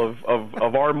Aristotle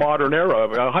of our modern era.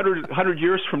 100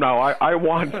 years from now, I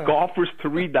want golfers to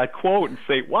read that quote and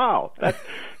say, "Wow, that's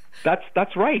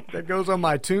right." That goes on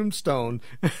my tombstone.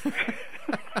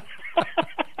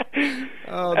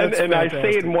 Oh, and I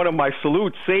say in one of my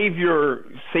salutes, save your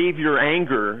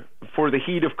anger for the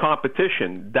heat of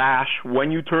competition, -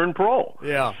 when you turn pro.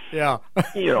 Yeah.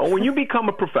 When you become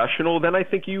a professional, then I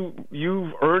think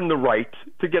you've earned the right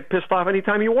to get pissed off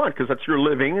anytime you want, because that's your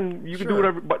living and you can do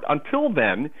whatever. But until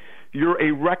then, you're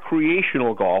a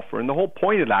recreational golfer, and the whole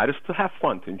point of that is to have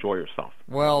fun, to enjoy yourself.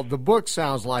 Well, the book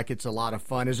sounds like it's a lot of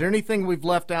fun. Is there anything we've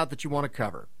left out that you want to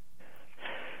cover?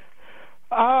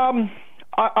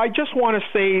 I just want to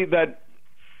say that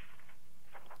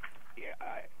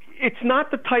it's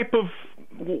not the type of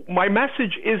 – my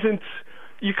message isn't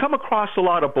 – you come across a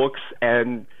lot of books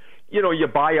and, you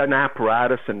buy an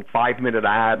apparatus and 5-minute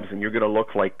abs and you're going to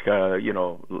look like,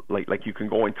 like you can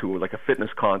go into like a fitness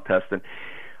contest. And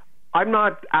I'm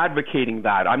not advocating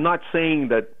that. I'm not saying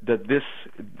that this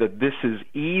is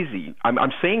easy.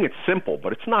 I'm saying it's simple,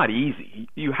 but it's not easy.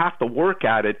 You have to work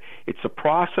at it. It's a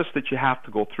process that you have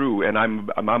to go through. And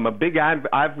I'm a big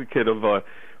advocate of a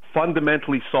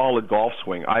fundamentally solid golf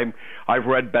swing. I've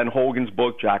read Ben Hogan's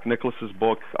book, Jack Nicklaus's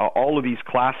book, all of these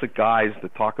classic guys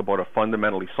that talk about a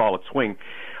fundamentally solid swing.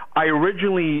 I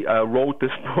originally wrote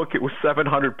this book. It was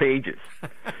 700 pages.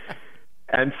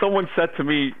 And someone said to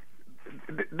me,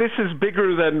 this is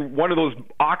bigger than one of those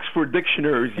Oxford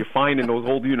dictionaries you find in those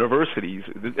old universities.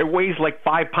 It weighs like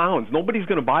 5 pounds. Nobody's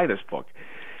going to buy this book.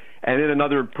 And then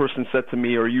another person said to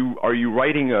me, are you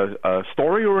writing a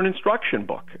story or an instruction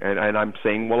book? And I'm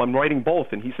saying, well, I'm writing both.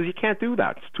 And he says, you can't do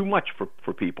that. It's too much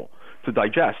for people to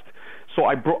digest. So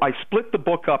I split the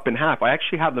book up in half. I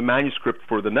actually have the manuscript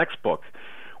for the next book,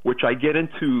 which I get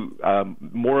into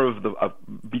more of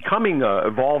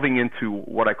evolving into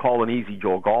what I call an easy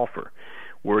Joe golfer,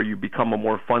 where you become a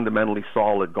more fundamentally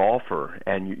solid golfer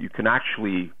and you can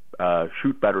actually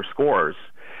shoot better scores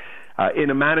in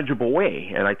a manageable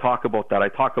way. And I talk about that. I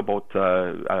talk about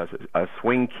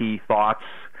swing key thoughts,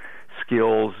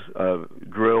 skills,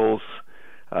 drills,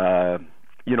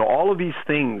 all of these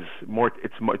things.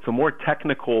 It's a more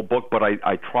technical book, but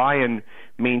I try and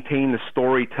maintain the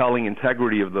storytelling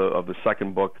integrity of the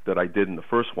second book that I did in the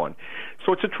first one.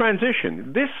 So it's a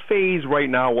transition. This phase right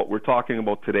now, what we're talking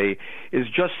about today, is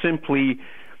just simply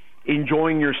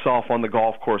enjoying yourself on the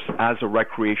golf course as a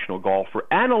recreational golfer,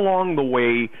 and along the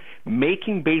way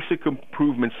making basic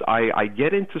improvements. I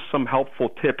get into some helpful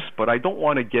tips, but I don't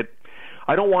want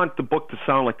the book to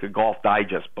sound like a Golf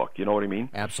Digest book. You know what I mean?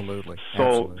 Absolutely.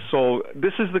 So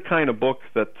this is the kind of book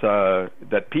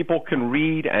that people can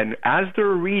read, and as they're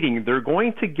reading, they're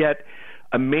going to get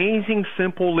amazing,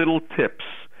 simple little tips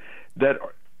that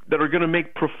are going to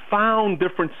make profound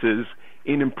differences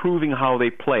in improving how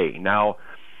they play. Now,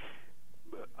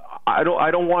 I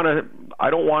don't want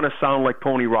to sound like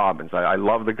Tony Robbins. I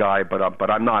love the guy, but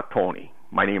I'm not Tony.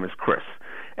 My name is Chris.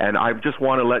 And I just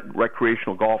want to let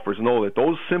recreational golfers know that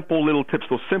those simple little tips,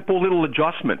 those simple little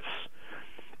adjustments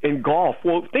in golf.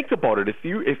 Well, think about it.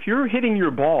 If you're hitting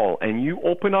your ball and you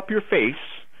open up your face,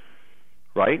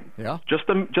 right? Yeah. Just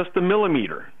a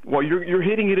millimeter. Well, you're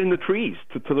hitting it in the trees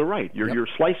to the right. You're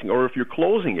slicing. Or if you're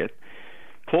closing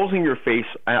your face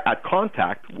at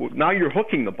contact, now you're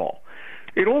hooking the ball.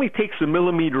 It only takes a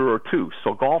millimeter or two.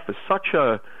 So golf is such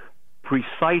a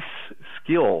precise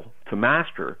skill to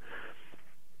master.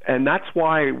 And that's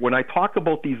why when I talk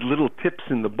about these little tips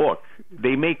in the book,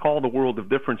 they make all the world of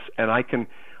difference, and I can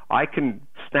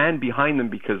stand behind them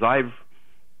because I've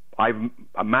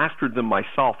mastered them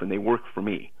myself, and they work for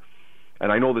me.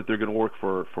 And I know that they're going to work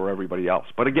for everybody else.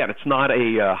 But again, it's not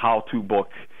a how-to book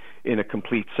in a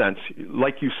complete sense.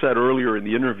 Like you said earlier in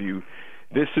the interview,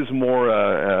 this is more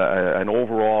an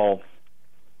overall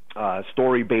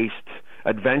story-based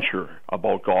adventure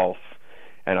about golf.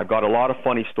 And I've got a lot of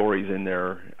funny stories in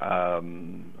there.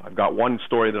 I've got one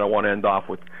story that I want to end off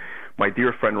with. My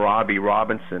dear friend Robbie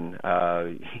Robinson,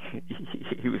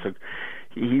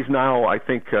 he's now, I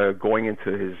think, going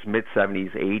into his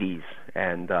mid-70s, 80s,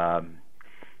 and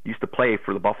used to play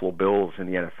for the Buffalo Bills in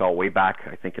the NFL way back,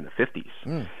 I think, in the 50s.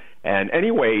 Mm. And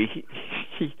anyway,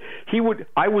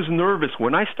 I was nervous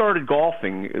when I started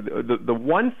golfing. The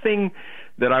one thing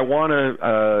that I want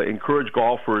to encourage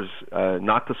golfers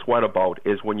not to sweat about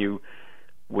is when you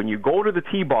go to the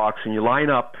tee box and you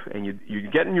line up and you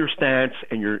get in your stance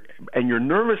and you're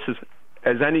nervous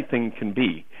as anything can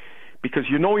be, because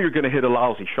you know you're going to hit a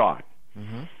lousy shot.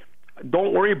 Mm-hmm.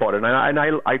 Don't worry about it. And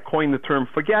I coined the term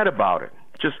 "forget about it."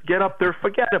 Just get up there,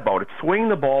 forget about it, swing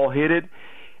the ball, hit it.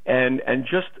 And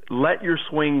just let your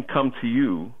swing come to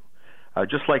you,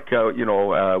 just like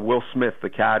Will Smith, the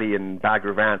caddy in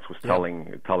Bagger Vance, was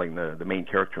telling the main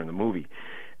character in the movie.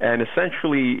 And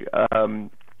essentially,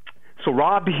 so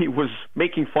Robbie was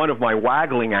making fun of my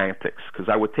waggling antics because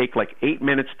I would take like 8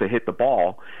 minutes to hit the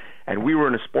ball, and we were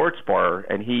in a sports bar,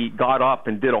 and he got up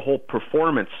and did a whole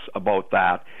performance about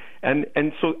that. And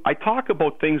so I talk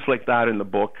about things like that in the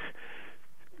book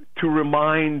to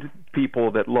remind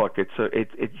people that, look, it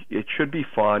should be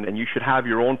fun, and you should have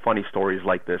your own funny stories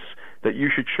like this that you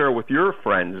should share with your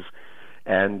friends.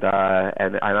 And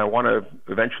I want to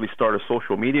eventually start a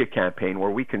social media campaign where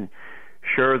we can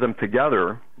share them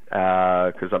together,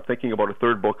 because I'm thinking about a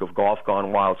third book of Golf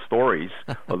Gone Wild stories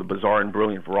of the bizarre and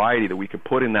brilliant variety that we could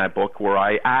put in that book, where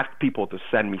I ask people to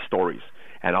send me stories,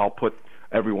 and I'll put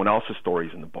everyone else's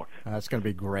stories in the book. That's going to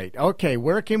be great. Okay,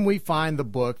 where can we find the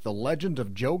book, The Legend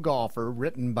of Joe Golfer,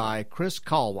 written by Chris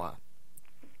Kalwa?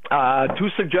 2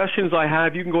 suggestions I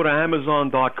have. You can go to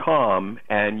Amazon.com,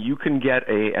 and you can get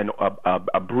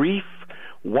a brief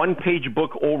one-page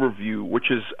book overview, which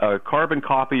is a carbon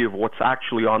copy of what's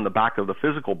actually on the back of the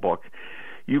physical book.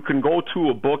 You can go to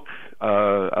a book.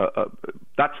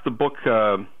 That's the book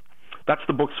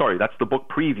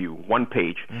preview, 1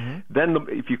 page. Mm-hmm. Then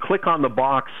if you click on the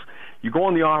box, you go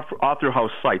on the AuthorHouse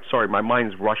site. Sorry, my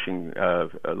mind's rushing a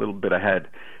little bit ahead.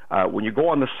 When you go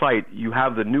on the site, you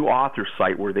have the new author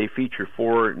site where they feature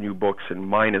 4 new books, and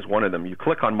mine is one of them. You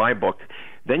click on my book,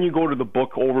 then you go to the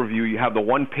book overview. You have the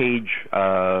 1-page,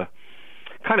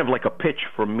 kind of like a pitch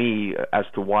from me as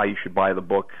to why you should buy the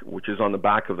book, which is on the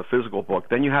back of the physical book.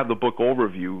 Then you have the book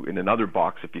overview in another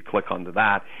box if you click onto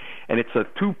that, and it's a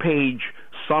 2-page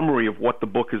summary of what the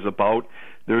book is about.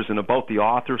 There's an About the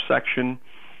Author section,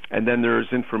 and then there's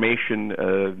information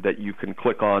that you can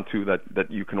click onto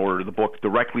that you can order the book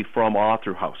directly from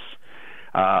AuthorHouse.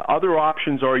 Other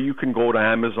options are you can go to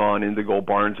Amazon, Indigo,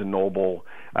 Barnes & Noble.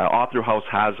 AuthorHouse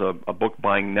has a book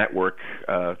buying network,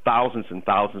 thousands and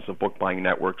thousands of book buying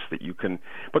networks that you can.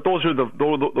 But those are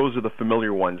the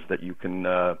familiar ones that you can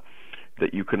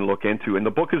look into. And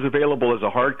the book is available as a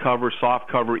hardcover,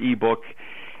 softcover, ebook.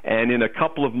 And in a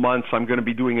couple of months, I'm going to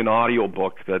be doing an audio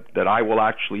book that I will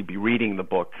actually be reading the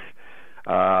book.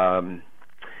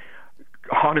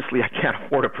 Honestly, I can't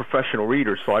afford a professional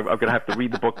reader, so I'm going to have to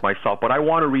read the book myself. But I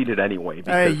want to read it anyway.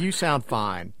 Hey, you sound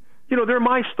fine. You know, they're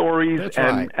my stories, That's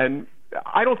and right. and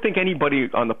I don't think anybody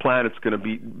on the planet's going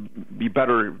to be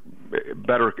better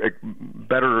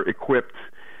equipped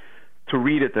to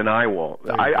read it than I will.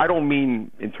 I don't mean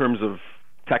in terms of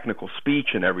technical speech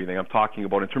and everything. I'm talking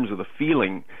about in terms of the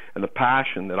feeling and the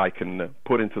passion that I can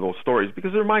put into those stories,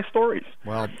 because they're my stories.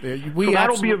 Well, so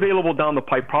that'll be available down the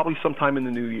pipe probably sometime in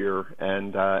the new year,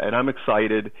 and I'm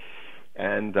excited.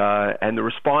 And the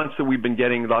response that we've been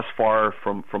getting thus far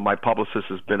from my publicist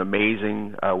has been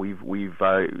amazing. We've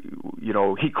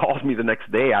he calls me the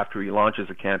next day after he launches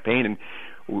a campaign, and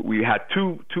we had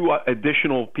two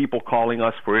additional people calling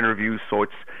us for interviews. So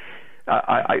it's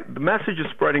the message is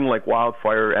spreading like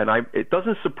wildfire, and it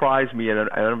doesn't surprise me, and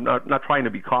I'm not trying to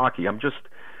be cocky.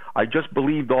 I just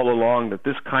believed all along that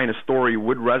this kind of story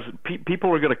would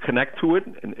people are going to connect to it,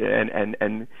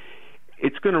 and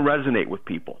it's going to resonate with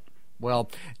people.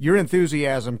 Well, your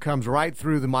enthusiasm comes right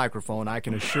through the microphone, I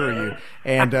can assure you.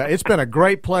 And it's been a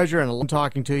great pleasure and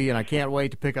talking to you, and I can't wait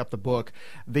to pick up the book.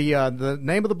 The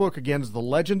name of the book, again, is The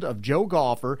Legend of Joe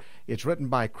Golfer. It's written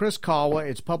by Chris Kalwa.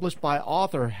 It's published by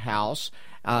AuthorHouse.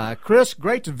 Chris,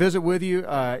 great to visit with you.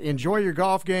 Enjoy your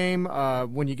golf game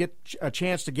when you get a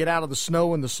chance to get out of the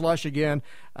snow and the slush again.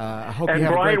 I hope you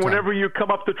have Brian, a great time. whenever you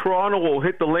come up to Toronto, we'll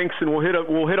hit the links and we'll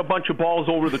hit a bunch of balls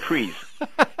over the trees.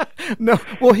 No,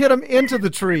 we'll hit them into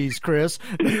the trees, Chris.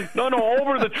 No,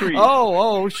 over the trees.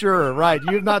 Oh, sure, right.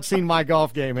 You've not seen my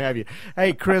golf game, have you?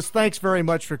 Hey, Chris, thanks very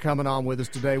much for coming on with us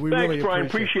today. Thanks, really Brian.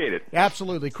 appreciate it.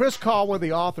 Absolutely. Chris Kalwa,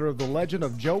 the author of The Legend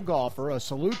of Joe Golfer, a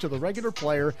salute to the regular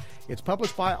player. It's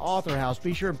published by AuthorHouse.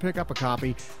 Be sure and pick up a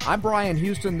copy. I'm Brian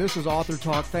Houston. This is Author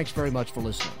Talk. Thanks very much for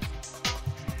listening.